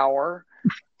name power.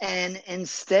 And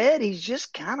instead, he's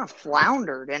just kind of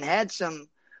floundered and had some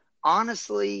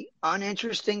honestly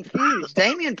uninteresting feuds.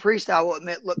 Damian Priest, I will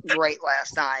admit, looked great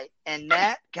last night. And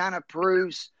that kind of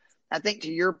proves, I think,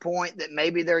 to your point, that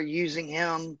maybe they're using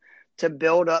him to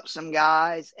build up some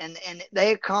guys. And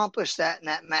they accomplished that in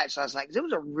that match last night, because it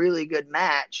was a really good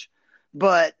match.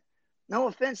 But no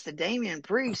offense to Damian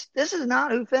Priest, this is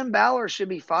not who Finn Balor should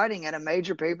be fighting at a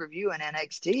major pay-per-view in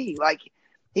NXT. Like,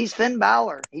 he's Finn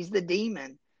Balor. He's the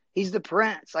Demon. He's the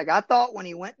Prince. Like, I thought when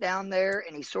he went down there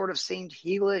and he sort of seemed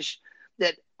heelish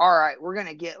that, all right, we're going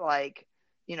to get like,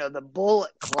 the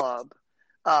Bullet Club,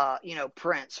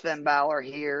 Prince, Finn Balor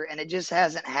here. And it just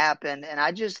hasn't happened. And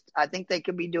I think they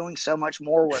could be doing so much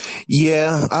more with it.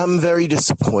 Yeah, I'm very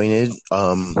disappointed.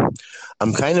 I'm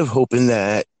kind of hoping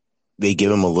that they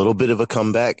give him a little bit of a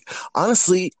comeback.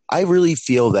 Honestly, I really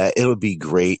feel that it would be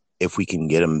great if we can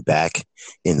get him back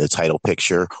in the title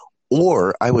picture,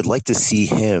 or I would like to see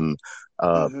him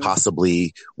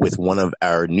possibly with one of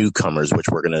our newcomers, which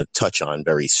we're going to touch on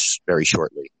very, very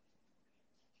shortly.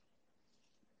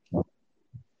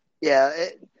 Yeah,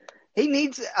 I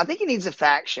think he needs a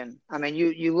faction. I mean,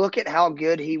 you look at how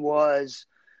good he was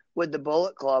with the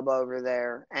Bullet Club over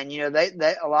there, and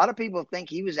they a lot of people think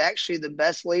he was actually the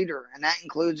best leader, and that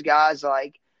includes guys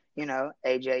like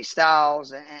AJ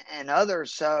Styles and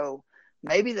others. So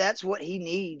maybe that's what he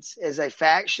needs, is a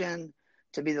faction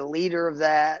to be the leader of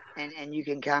that, and you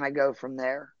can kind of go from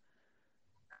there.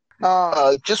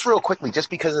 Just real quickly, just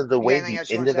because of the way the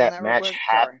end of that match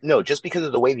happened. No, just because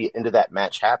of the way the end of that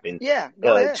match happened. Yeah,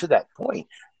 go ahead. To that point,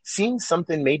 seeing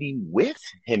something maybe with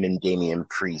him and Damian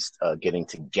Priest getting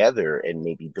together and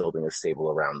maybe building a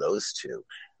stable around those two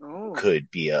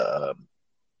could be a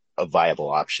viable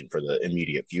option for the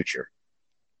immediate future.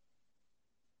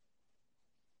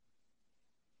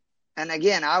 And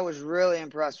again, I was really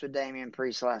impressed with Damian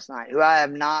Priest last night, who I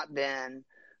have not been.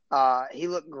 He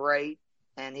looked great,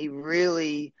 and he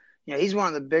really, he's one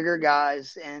of the bigger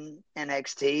guys in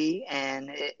NXT, and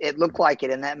it looked like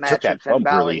it in that match with Finn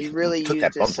Balor. He really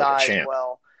used his size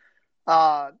well.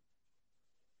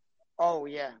 Oh,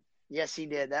 yeah. Yes, he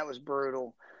did. That was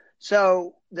brutal.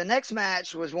 So the next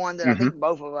match was one that I think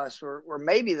both of us were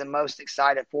maybe the most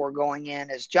excited for going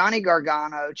in, as Johnny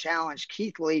Gargano challenged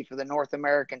Keith Lee for the North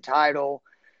American title.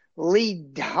 Lee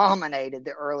dominated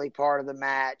the early part of the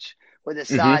match with his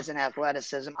size and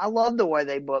athleticism. I love the way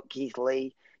they booked Keith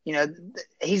Lee.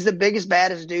 He's the biggest,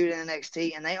 baddest dude in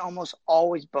NXT, and they almost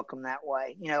always book him that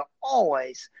way,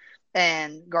 always.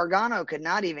 And Gargano could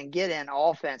not even get in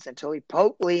offense until he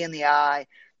poked Lee in the eye,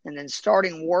 and then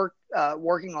starting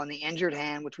working on the injured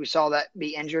hand, which we saw that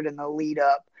be injured in the lead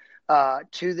up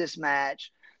to this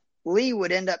match. Lee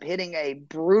would end up hitting a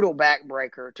brutal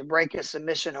backbreaker to break a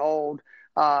submission hold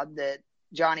that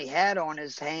Johnny had on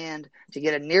his hand to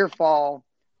get a near fall.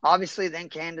 Obviously, then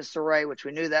Candice LeRae, which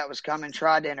we knew that was coming,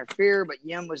 tried to interfere, but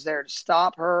Yim was there to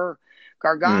stop her.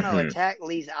 Gargano attacked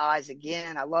Lee's eyes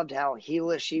again. I loved how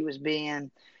heelish he was being,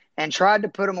 and tried to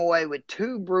put him away with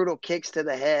two brutal kicks to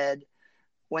the head.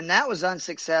 When that was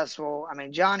unsuccessful, I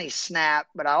mean, Johnny snapped,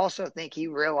 but I also think he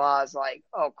realized, like,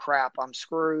 oh, crap, I'm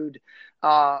screwed.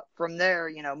 From there,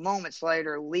 moments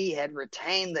later, Lee had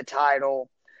retained the title.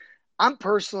 I'm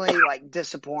personally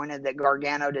disappointed that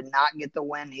Gargano did not get the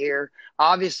win here.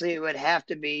 Obviously, it would have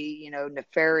to be,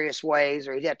 nefarious ways,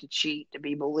 or he'd have to cheat to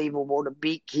be believable to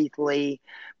beat Keith Lee.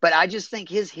 But I just think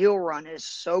his heel run is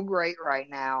so great right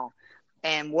now.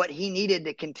 And what he needed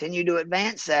to continue to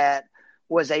advance at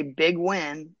was a big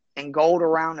win and gold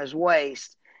around his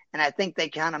waist. And I think they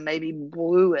kind of maybe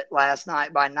blew it last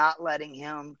night by not letting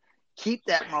him keep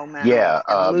that momentum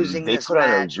and losing they this put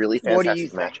match. On a really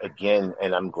fantastic match again,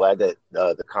 and I'm glad that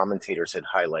the commentators had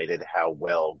highlighted how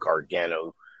well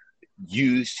Gargano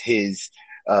used his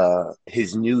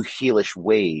new heelish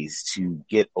ways to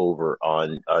get over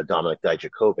on Dominik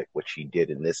Dijakovic, which he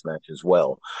did in this match as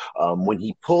well. When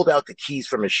he pulled out the keys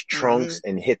from his trunks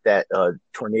and hit that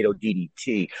tornado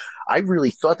DDT, I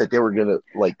really thought that they were going to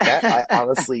like that. I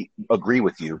honestly agree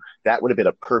with you. That would have been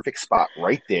a perfect spot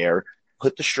right there.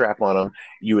 Put the strap on him.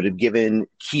 You would have given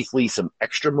Keith Lee some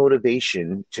extra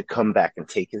motivation to come back and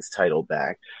take his title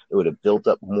back. It would have built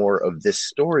up more of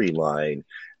this storyline.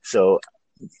 So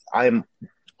I'm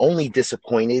only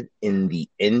disappointed in the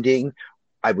ending.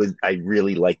 I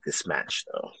really like this match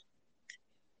though.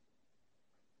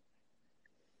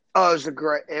 Oh,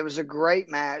 it was a great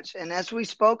match. And as we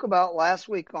spoke about last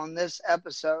week on this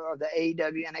episode of the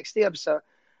AEW NXT episode,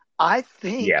 I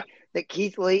think Yeah. that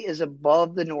Keith Lee is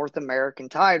above the North American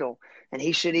title, and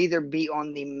he should either be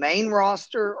on the main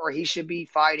roster or he should be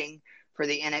fighting for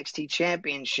the NXT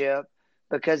championship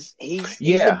because he's the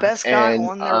Yeah, best guy and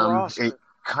on their it roster.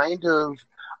 kind of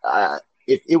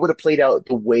if it would have played out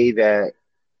the way that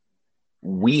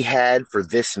we had for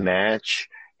this match,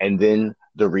 and then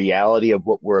the reality of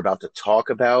what we're about to talk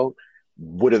about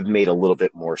would have made a little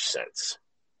bit more sense.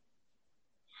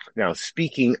 Now,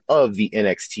 speaking of the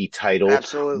NXT title,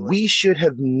 Absolutely. we should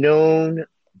have known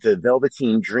the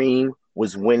Velveteen Dream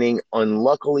was winning.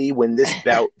 Unluckily, when this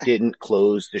bout didn't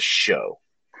close the show.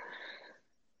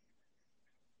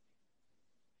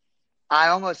 I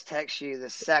almost text you the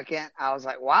second. I was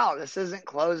like, wow, this isn't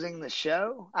closing the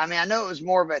show. I mean, I know it was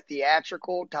more of a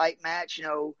theatrical type match,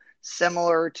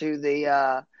 similar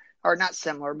to or not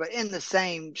similar, but in the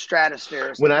same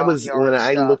stratosphere as the When Boneyard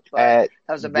I stuff. looked But at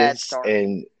that was a bad this start.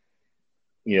 and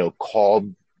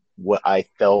called what I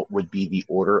felt would be the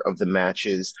order of the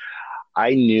matches,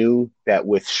 I knew that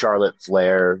with Charlotte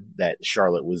Flair, that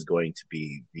Charlotte was going to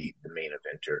be the main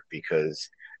eventer because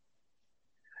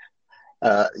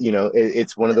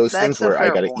it's one of those things That's a where I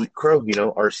fair got to point. eat crow.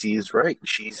 RC is right.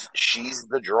 She's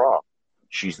the draw.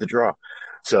 She's the draw.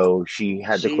 So she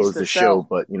had to She's close the the show, sell.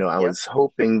 but I Yep. was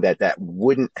hoping that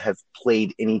wouldn't have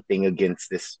played anything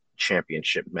against this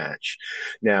championship match.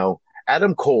 Now,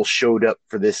 Adam Cole showed up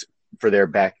for their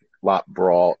backlot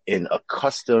brawl in a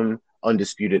custom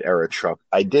Undisputed Era truck.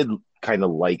 I did kind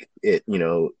of like it,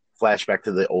 flashback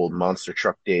to the old monster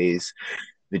truck days.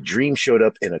 The Dream showed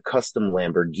up in a custom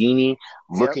Lamborghini,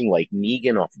 looking like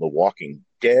Negan off The Walking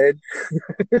Dead.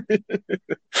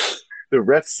 The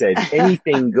ref said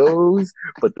anything goes,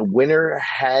 but the winner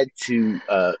had to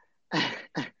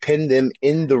pin them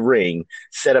in the ring,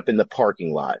 set up in the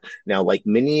parking lot. Now, like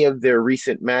many of their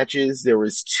recent matches, there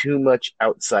was too much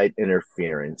outside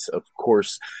interference. Of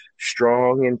course,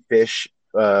 Strong and Fish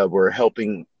were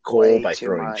helping Cole Way by too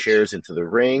throwing much. chairs into the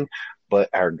ring, but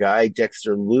our guy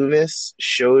Dexter Lumis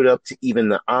showed up to even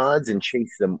the odds and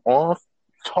chase them off,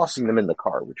 tossing them in the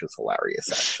car, which was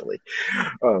hilarious, actually.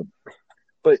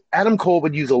 But Adam Cole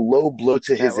would use a low blow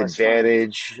to his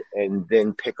advantage and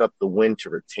then pick up the win to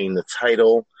retain the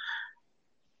title.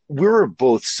 We were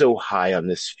both so high on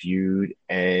this feud,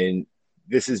 and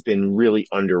this has been really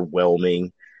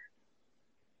underwhelming.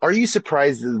 Are you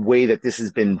surprised at the way that this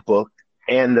has been booked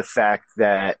and the fact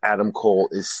that Adam Cole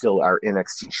is still our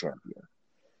NXT champion?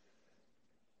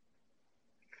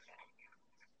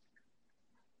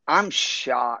 I'm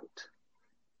shocked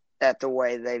at the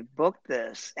way they've booked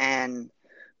this. And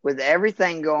with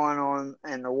everything going on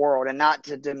in the world, and not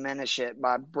to diminish it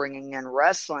by bringing in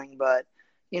wrestling, but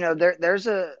there's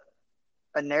a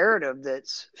narrative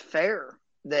that's fair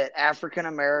that African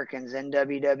Americans in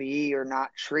WWE are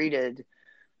not treated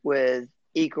with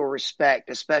equal respect,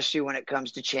 especially when it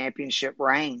comes to championship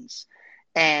reigns.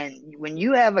 And when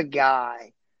you have a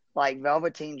guy like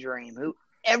Velveteen Dream, who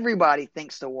everybody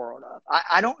thinks the world of,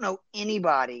 I don't know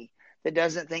anybody that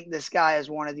doesn't think this guy is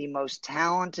one of the most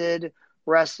talented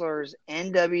wrestlers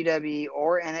in WWE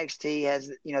or NXT,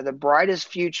 has the brightest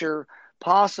future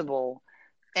possible.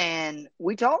 And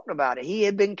we talked about it. He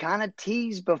had been kind of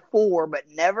teased before, but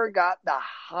never got the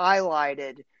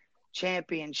highlighted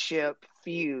championship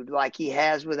feud like he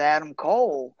has with Adam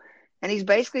Cole. And he's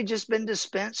basically just been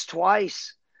dispensed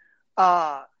twice.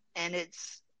 And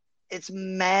it's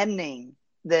maddening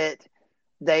that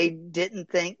they didn't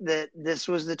think that this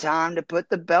was the time to put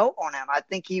the belt on him. I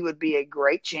think he would be a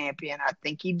great champion. I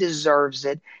think he deserves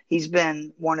it. He's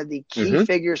been one of the key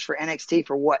figures for NXT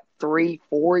for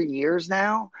 3-4 years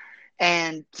now.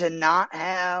 And to not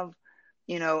have,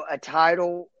 a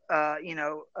title,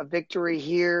 a victory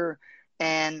here.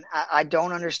 And I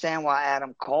don't understand why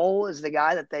Adam Cole is the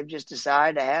guy that they've just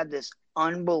decided to have this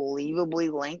unbelievably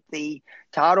lengthy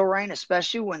title reign,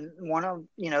 especially when one of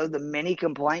the many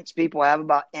complaints people have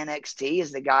about NXT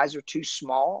is the guys are too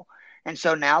small. And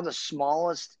so now the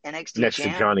smallest NXT next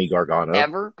champ to Johnny Gargano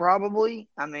ever, probably,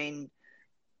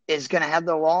 is going to have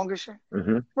the longest.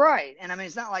 Right. And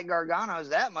it's not like Gargano is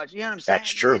that much. You know what I'm saying? That's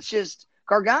true. It's just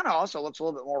Gargano also looks a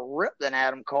little bit more ripped than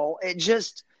Adam Cole. It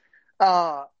just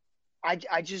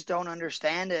I just don't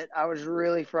understand it. I was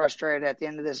really frustrated at the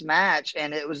end of this match,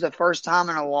 and it was the first time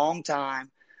in a long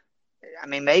time I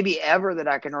mean, maybe ever that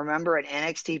I can remember an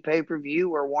NXT pay-per-view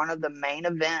where one of the main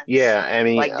events Yeah, I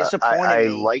mean, like disappointed I me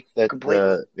like that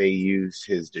completely. they used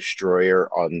his destroyer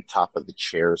on top of the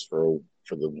chairs for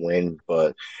the win,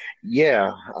 but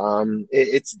yeah,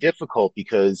 it's difficult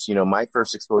because my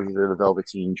first exposure to the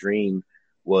Velveteen Dream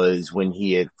was when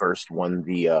he had first won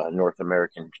the North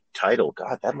American title.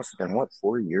 God, that must have been what,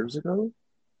 4 years ago,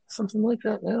 something like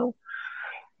that now.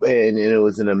 And it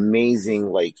was an amazing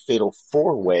like fatal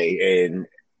four way, and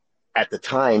at the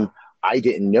time I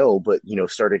didn't know, but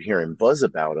started hearing buzz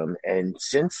about him. And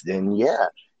since then, yeah,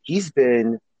 he's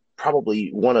been probably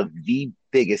one of the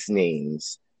biggest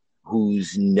names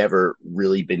who's never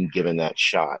really been given that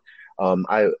shot.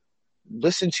 I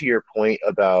listened to your point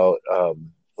about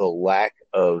the lack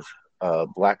of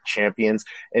black champions,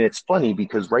 and it's funny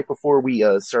because right before we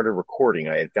started recording,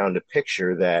 I had found a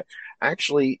picture that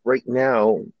actually right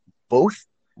now both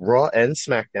Raw and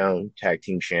SmackDown tag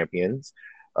team champions,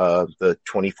 the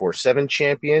 24/7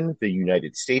 champion, the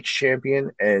United States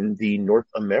champion, and the North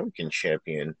American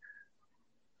champion,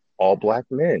 all black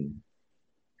men.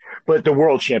 But the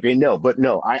world champion, no. But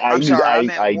no, I I'm knew sorry, I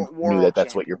meant I knew that world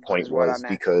that's what your champions point is what I was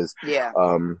meant. because, Yeah,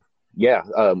 um, yeah,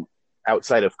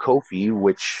 outside of Kofi,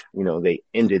 which they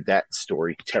ended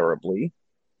terribly,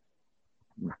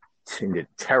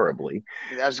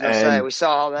 I was gonna say and we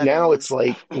saw how that now ended. it's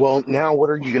like, well, now what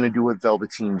are you going to do with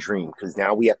Velveteen Dream? Because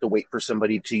now we have to wait for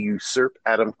somebody to usurp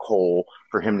Adam Cole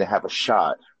for him to have a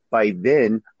shot. By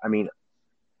then, I mean,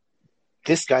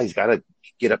 this guy's got to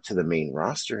get up to the main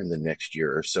roster in the next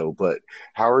year or so. But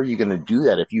how are you going to do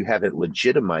that if you haven't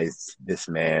legitimized this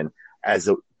man as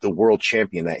the world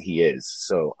champion that he is?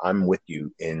 So I'm with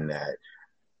you in that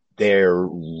they're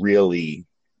really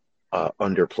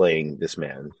underplaying this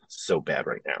man so bad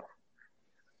right now.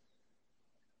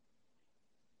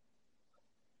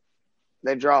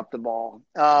 They dropped the ball.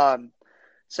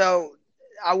 So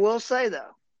I will say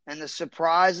though, and the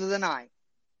surprise of the night,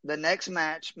 the next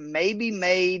match maybe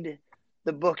made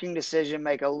the booking decision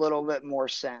make a little bit more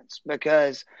sense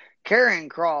because Karrion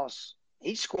Kross,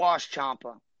 he squashed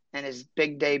Ciampa in his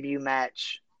big debut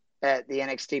match at the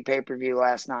NXT pay-per-view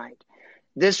last night.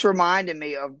 This reminded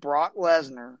me of Brock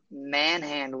Lesnar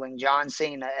manhandling John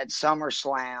Cena at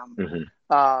SummerSlam. Mm-hmm.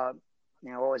 Uh,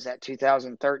 what was that?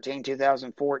 2013,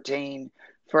 2014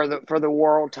 for the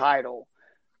world title.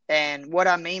 And what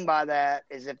I mean by that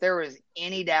is if there was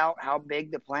any doubt how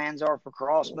big the plans are for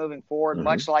Kross moving forward, Mm-hmm.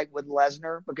 much like with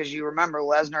Lesnar, because you remember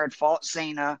Lesnar had fought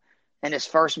Cena in his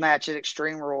first match at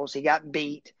Extreme Rules. He got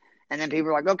beat. And then people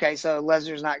were like, okay, so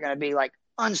Lesnar's not going to be like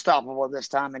unstoppable this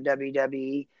time in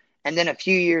WWE. And then a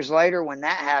few years later, when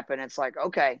that happened, it's like,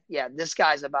 okay, yeah, this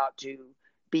guy's about to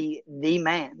be the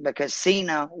man because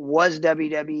Cena was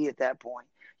WWE at that point.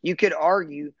 You could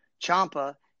argue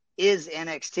Ciampa is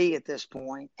NXT at this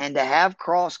point, and to have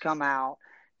Kross come out,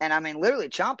 and I mean, literally,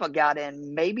 Ciampa got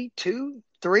in maybe 2,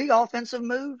 3 offensive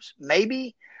moves,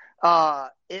 maybe.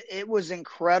 It was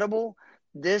incredible.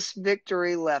 This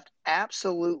victory left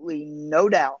absolutely no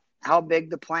doubt how big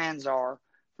the plans are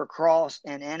for Kross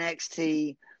and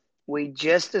NXT. We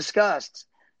just discussed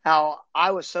how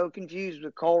I was so confused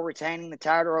with Cole retaining the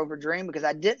title over Dream because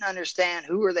I didn't understand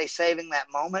who are they saving that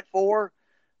moment for.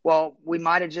 Well, we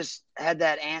might have just had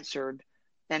that answered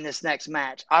in this next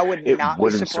match. I would It not be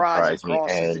wouldn't surprised if surprise me. Kross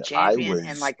is the And I champion in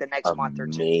was like the next month or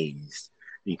two. amazed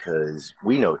because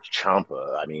we know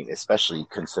Champa, I mean, especially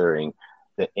considering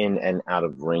the in and out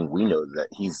of ring, we know that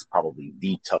he's probably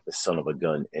the toughest son of a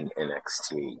gun in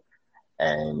NXT.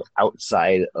 And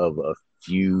outside of a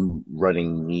few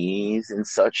running knees and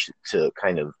such to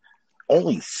kind of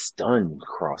only stun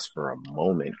Kross for a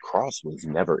moment, Kross was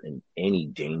never in any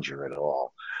danger at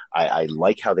all. I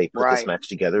like how they put this Right. match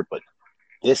together, but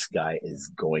this guy is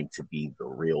going to be the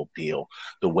real deal.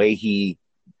 The way he,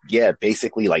 yeah,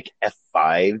 basically like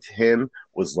F5'd him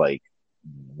was like,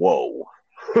 whoa.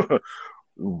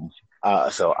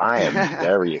 So I am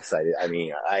very excited. I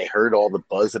mean, I heard all the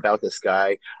buzz about this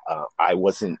guy. I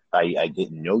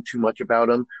didn't know too much about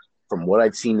him. From what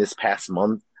I've seen this past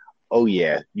month, oh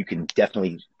yeah, you can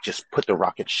definitely just put the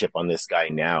rocket ship on this guy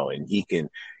now, and he can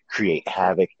create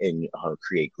havoc and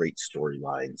create great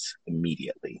storylines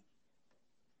immediately.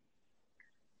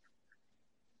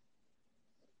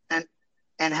 and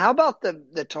and how about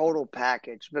the total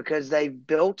package? Because they've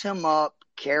built him up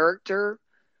character.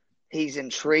 He's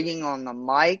intriguing on the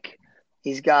mic.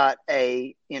 He's got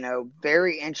a,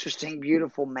 very interesting,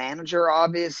 beautiful manager,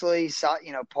 obviously, so,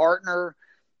 partner.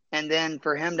 And then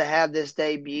for him to have this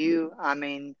debut, I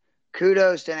mean,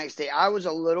 kudos to NXT. I was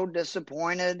a little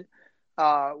disappointed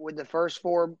with the first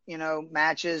four,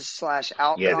 matches / Yeah, they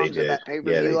outcomes of did. that pay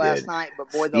per Yeah, view they last did. night.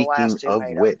 But boy, the Speaking last two of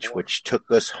made up which, for which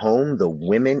took us home, the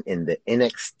women in the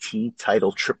NXT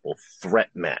title triple threat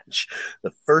match.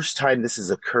 The first time this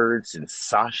has occurred since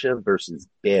Sasha versus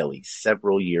Bayley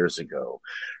several years ago.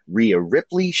 Rhea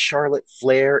Ripley, Charlotte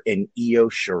Flair, and Io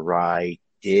Shirai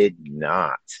did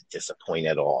not disappoint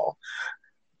at all.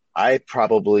 I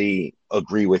probably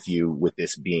agree with you with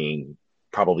this being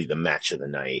probably the match of the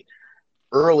night.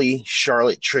 Early,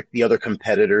 Charlotte tricked the other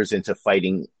competitors into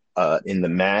fighting in the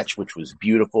match, which was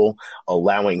beautiful,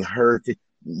 allowing her to,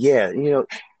 yeah,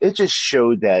 it just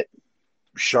showed that it.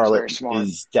 It's Charlotte very smart.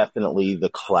 is definitely the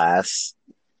class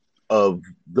of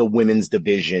the women's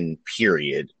division,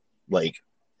 period. Like,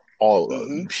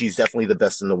 Mm-hmm. she's definitely the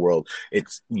best in the world.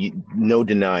 It's no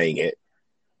denying it.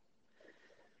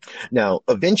 Now,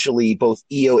 eventually, both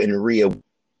Io and Rhea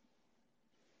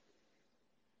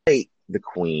the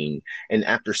queen, and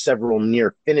after several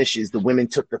near finishes, the women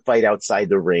took the fight outside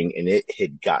the ring, and it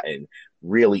had gotten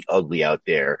really ugly out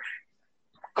there.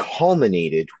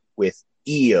 Culminated with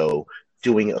Io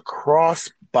doing a cross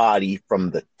body from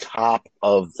the top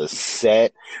of the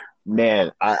set.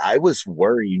 Man, I was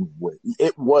worried.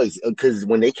 It was because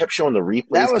when they kept showing the replays,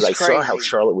 That because was I saw how crazy.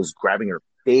 Charlotte was grabbing her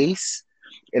face,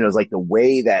 and it was like the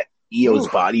way that Io's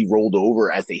Whew. body rolled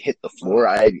over as they hit the floor.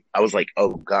 I was like,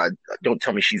 oh God, don't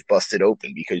tell me she's busted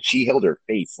open, because she held her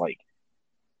face like,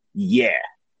 yeah.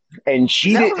 And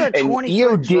she That did, was a and 20 Io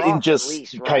foot didn't drop at just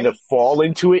least, kind of right? fall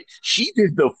into it. She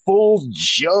did the full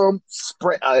jump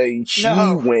spread. She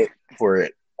No. went for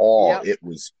it all. Yep. It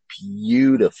was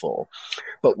beautiful.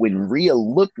 But when Rhea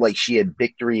looked like she had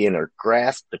victory in her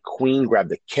grasp, the queen grabbed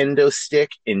the kendo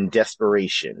stick in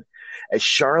desperation. As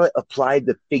Charlotte applied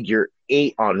the figure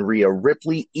eight on Rhea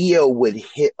Ripley, Io would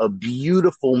hit a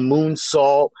beautiful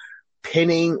moonsault,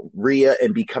 pinning Rhea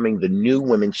and becoming the new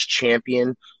women's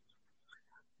champion.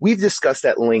 We've discussed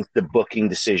at length the booking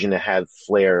decision to have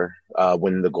Flair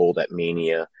win the gold at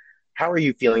Mania. How are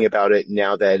you feeling about it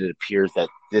now that it appears that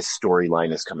this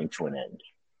storyline is coming to an end?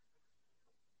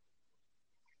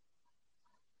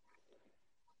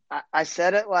 I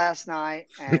said it last night,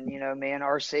 and me and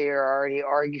RC are already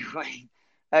arguing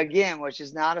again, which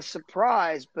is not a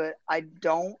surprise, but I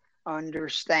don't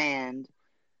understand.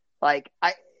 Like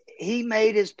he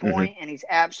made his Mm-hmm. point, and he's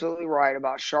absolutely right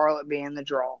about Charlotte being the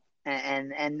draw,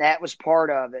 and that was part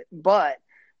of it. But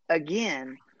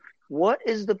again, what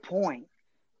is the point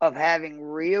of having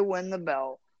Rhea win the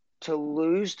belt to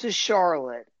lose to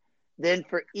Charlotte, then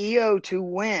for Io to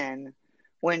win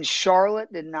when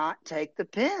Charlotte did not take the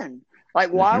pin? Like,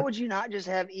 why Mm-hmm. would you not just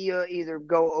have Io either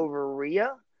go over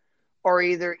Rhea or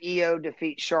either Io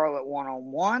defeat Charlotte one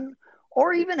on one,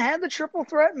 or even have the triple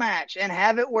threat match and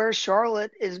have it where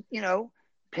Charlotte is,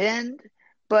 pinned,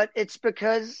 but it's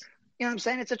because, what I'm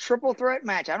saying, it's a triple threat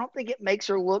match. I don't think it makes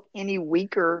her look any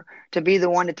weaker to be the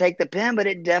one to take the pin, but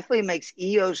it definitely makes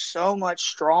Io so much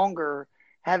stronger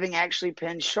having actually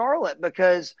pinned Charlotte,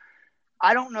 because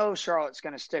I don't know if Charlotte's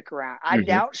going to stick around. I Mm-hmm.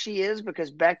 doubt she is,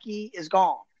 because Becky is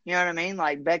gone. You know what I mean?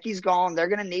 Like, Becky's gone. They're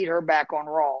going to need her back on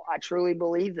Raw. I truly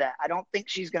believe that. I don't think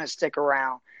she's going to stick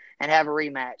around and have a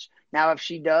rematch. Now, if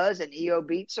she does and Io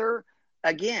beats her,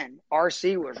 again,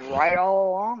 RC was right all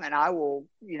along, and I will,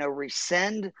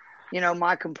 rescind,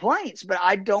 my complaints. But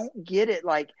I don't get it.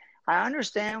 Like, I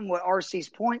understand what RC's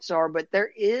points are, but there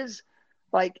is,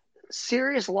 like,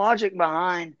 serious logic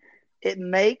behind it.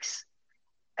 Makes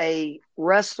a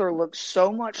wrestler looks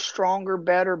so much stronger,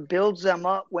 better, builds them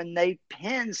up when they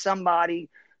pin somebody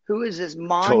who is as Totally,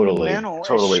 monumental as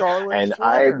totally. Charlotte And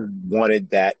I Flair. wanted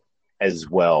that as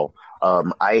well.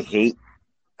 I hate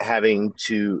having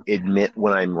to admit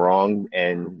when I'm wrong,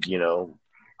 and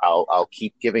I'll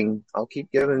keep giving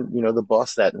the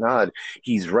boss that nod.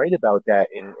 He's right about that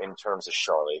in terms of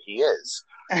Charlotte. He is.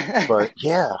 But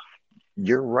yeah,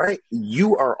 you're right.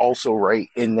 You are also right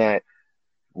in that,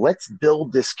 let's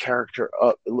build this character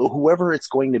up, whoever it's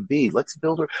going to be. Let's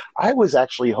build her. I was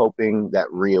actually hoping that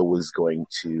Rhea was going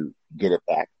to get it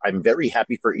back. I'm very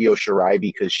happy for Io Shirai,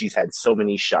 because she's had so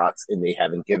many shots and they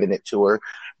haven't given it to her.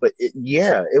 But it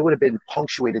would have been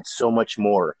punctuated so much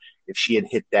more if she had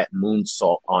hit that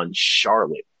moonsault on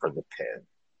Charlotte for the pin.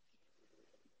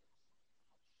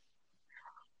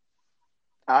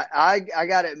 I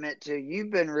got to admit too,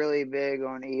 you've been really big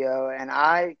on Io, and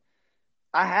I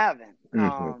haven't.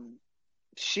 Mm-hmm.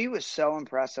 She was so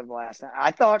impressive last night.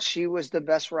 I thought she was the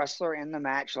best wrestler in the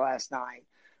match last night.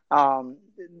 Um,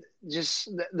 just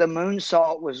the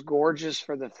moonsault was gorgeous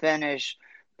for the finish.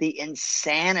 The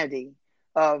insanity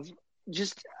of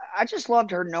just, I just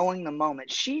loved her knowing the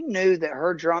moment. She knew that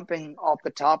her jumping off the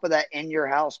top of that in your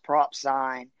house prop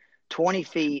sign 20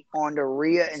 feet onto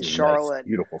Rhea It's and a nice, Charlotte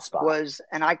beautiful spot. was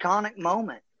an iconic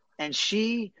moment. And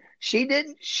she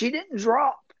didn't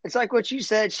drop. It's like what you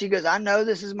said. She goes, I know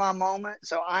this is my moment,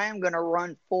 so I am going to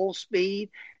run full speed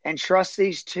and trust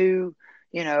these two,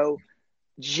 you know,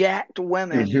 jacked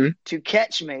women Hmm. to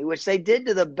catch me, which they did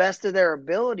to the best of their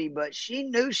ability, but she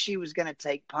knew she was going to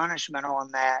take punishment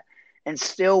on that and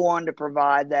still wanted to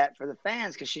provide that for the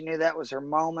fans because she knew that was her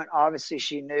moment. Obviously,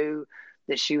 she knew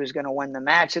that she was going to win the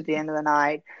match at the end of the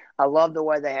night. I love the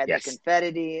way they had the Yes.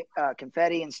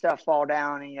 confetti and stuff fall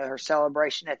down, and her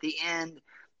celebration at the end.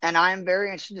 And I am very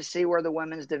interested to see where the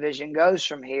women's division goes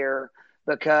from here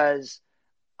because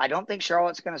I don't think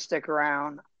Charlotte's going to stick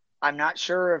around. I'm not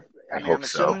sure if, I I'm hope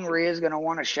so. assuming Rhea's going to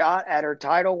want a shot at her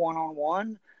title one on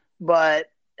one, but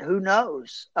who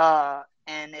knows?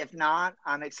 And if not,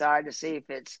 I'm excited to see if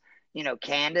it's,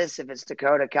 Candace, if it's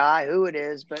Dakota Kai, who it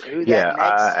is, but who that Yeah,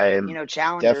 next, I am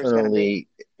challenger is going to be. definitely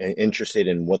interested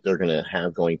in what they're going to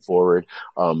have going forward.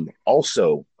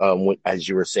 Also, as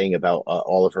you were saying about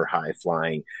all of her high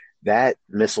flying, that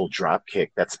missile drop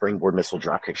kick, that springboard missile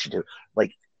drop kick she did,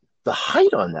 like the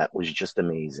height on that was just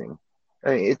amazing. I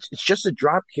mean, it's just a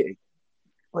drop kick,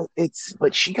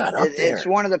 but she got up It's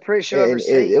there, one of the prettiest you'll ever and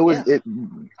see. it was Yeah, it.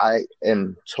 I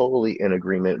am totally in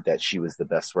agreement that she was the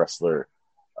best wrestler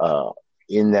uh,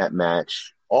 in that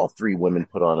match. All three women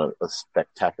put on a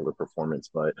spectacular performance,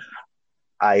 but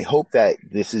I hope that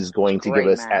this is going to give great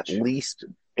us at match. least,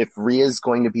 if Rhea's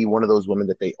going to be one of those women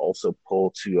that they also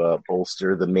pull to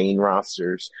bolster the main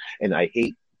rosters, and I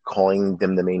hate calling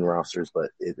them the main rosters, but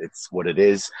it's what it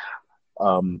is.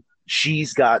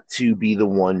 She's got to be the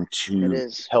one It to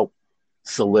is. help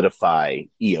solidify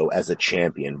Io as a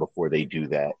champion before they do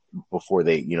that, before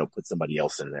they, put somebody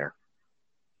else in there.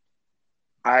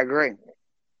 I agree.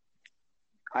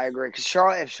 I agree. Because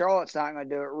if Charlotte's not going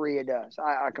to do it, Rhea does.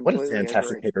 I What a completely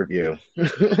fantastic agree. pay-per-view.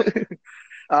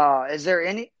 Is there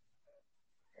any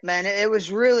man? It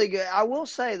was really good. I will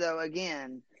say though,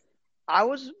 again, I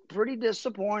was pretty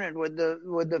disappointed with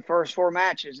the first four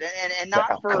matches, and The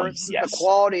not for outcomes, the yes.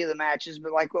 quality of the matches,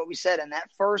 but like what we said in that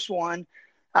first one,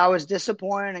 I was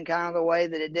disappointed in kind of the way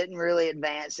that it didn't really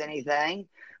advance anything.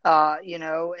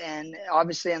 And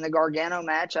obviously in the Gargano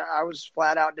match, I was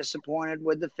flat out disappointed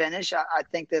with the finish. I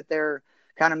think that they're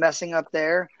kind of messing up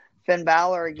there. Finn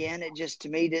Balor again, it just to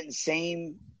me didn't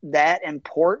seem that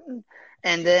important.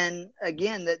 And then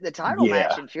again, the title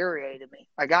match Yeah. infuriated me.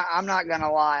 Like I'm not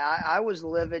gonna lie, I was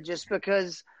livid just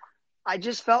because I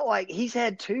just felt like he's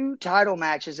had two title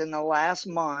matches in the last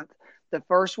month. The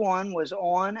first one was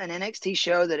on an NXT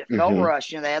show that it felt Hmm.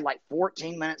 rushed. They had like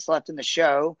 14 minutes left in the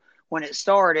show when it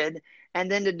started, and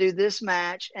then to do this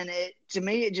match, and to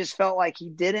me it just felt like he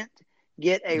didn't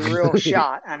get a real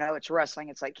shot. I know it's wrestling;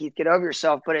 it's like Keith, get over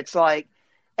yourself, but it's like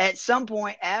at some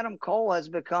point Adam Cole has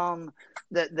become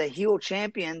the heel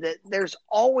champion. That there's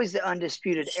always the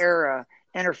undisputed era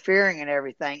interfering in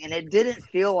everything. And it didn't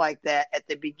feel like that at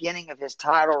the beginning of his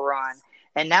title run.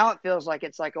 And now it feels like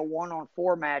it's like a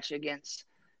 1-on-4 match against,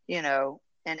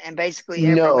 and basically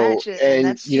every No, match. And and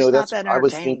that's just not that's that I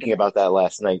was entertaining to thinking me. about that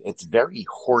last night. It's very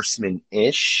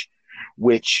horseman-ish,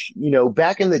 which,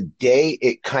 back in the day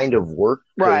it kind of worked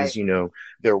because, Right.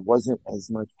 there wasn't as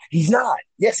much. He's not.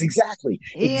 Yes, exactly.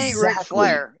 He ain't Ric Exactly.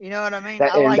 Flair. You know what I mean?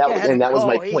 That I and like that and Adam that was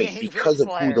my Cole. He point. ain't Ric Because of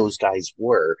who Flair. those guys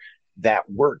were, that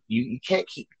worked. You can't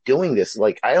keep doing this.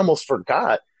 Like I almost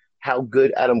forgot how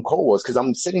good Adam Cole was because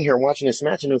I'm sitting here watching this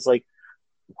match and it was like,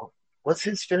 what's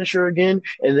his finisher again?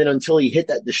 And then until he hit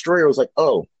that destroyer, I was like,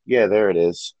 oh yeah, there it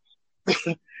is.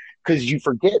 Because you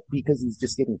forget because he's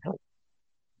just getting help.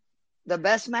 The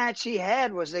best match he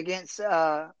had was against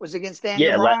Daniel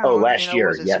Yeah. Bryan on Last year,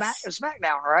 was it yes.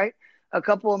 SmackDown, right, a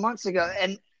couple of months ago.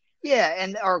 And yeah,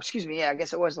 and or excuse me, yeah, I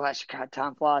guess it was last year. God,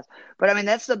 time flies. But I mean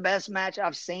that's the best match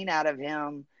I've seen out of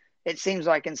him, it seems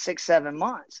like, in 6-7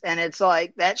 months. And it's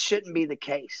like that shouldn't be the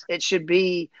case. It should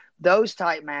be those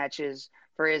type matches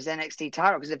for his NXT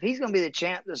title, because if he's going to be the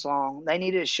champ this long, they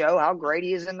need to show how great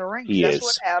he is in the ring, because He that's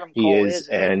what is. Adam He Cole is. is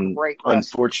a And great wrestler.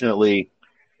 unfortunately,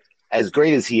 as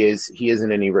great as he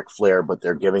isn't any Ric Flair, but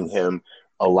they're giving him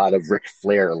a lot of Ric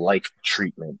Flair like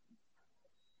treatment.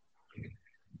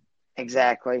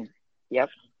 Exactly. Yep.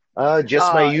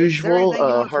 Just my Is there usual, anything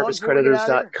you want to plug before we get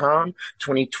out of here? harvestcreditors.com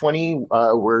 2020.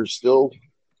 We're still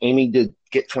aiming to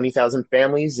get 20,000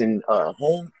 families in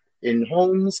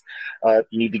homes. If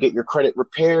you need to get your credit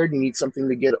repaired, you need something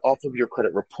to get off of your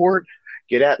credit report,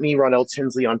 get at me, Ronell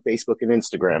Tinsley on Facebook and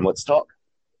Instagram. Let's talk.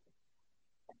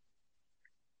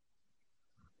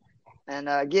 And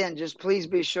again, just please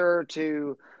be sure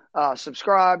to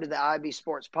subscribe to the IB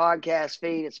Sports Podcast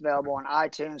feed. It's available on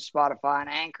iTunes, Spotify, and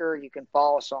Anchor. You can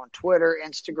follow us on Twitter,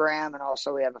 Instagram, and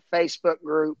also we have a Facebook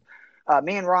group.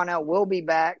 Me and Ronell will be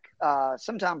back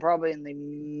sometime probably in the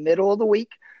middle of the week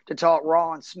to talk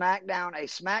Raw and SmackDown, a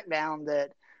SmackDown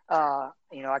that,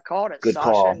 I called it. Good Sasha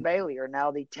call. and Bailey are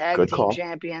now the tag Good team call.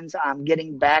 champions. I'm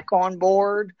getting back on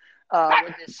board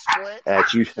with this split.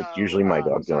 That's usually my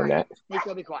dog doing that.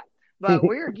 Nico, be quiet. But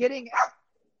we're getting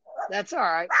 – that's all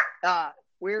right.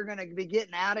 We're going to be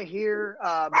getting out of here.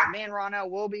 But me and Ronell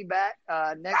will be back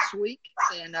next week.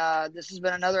 And this has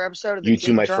been another episode of the You too,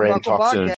 Team my friend. Turnbuckle Talk Podcast. soon.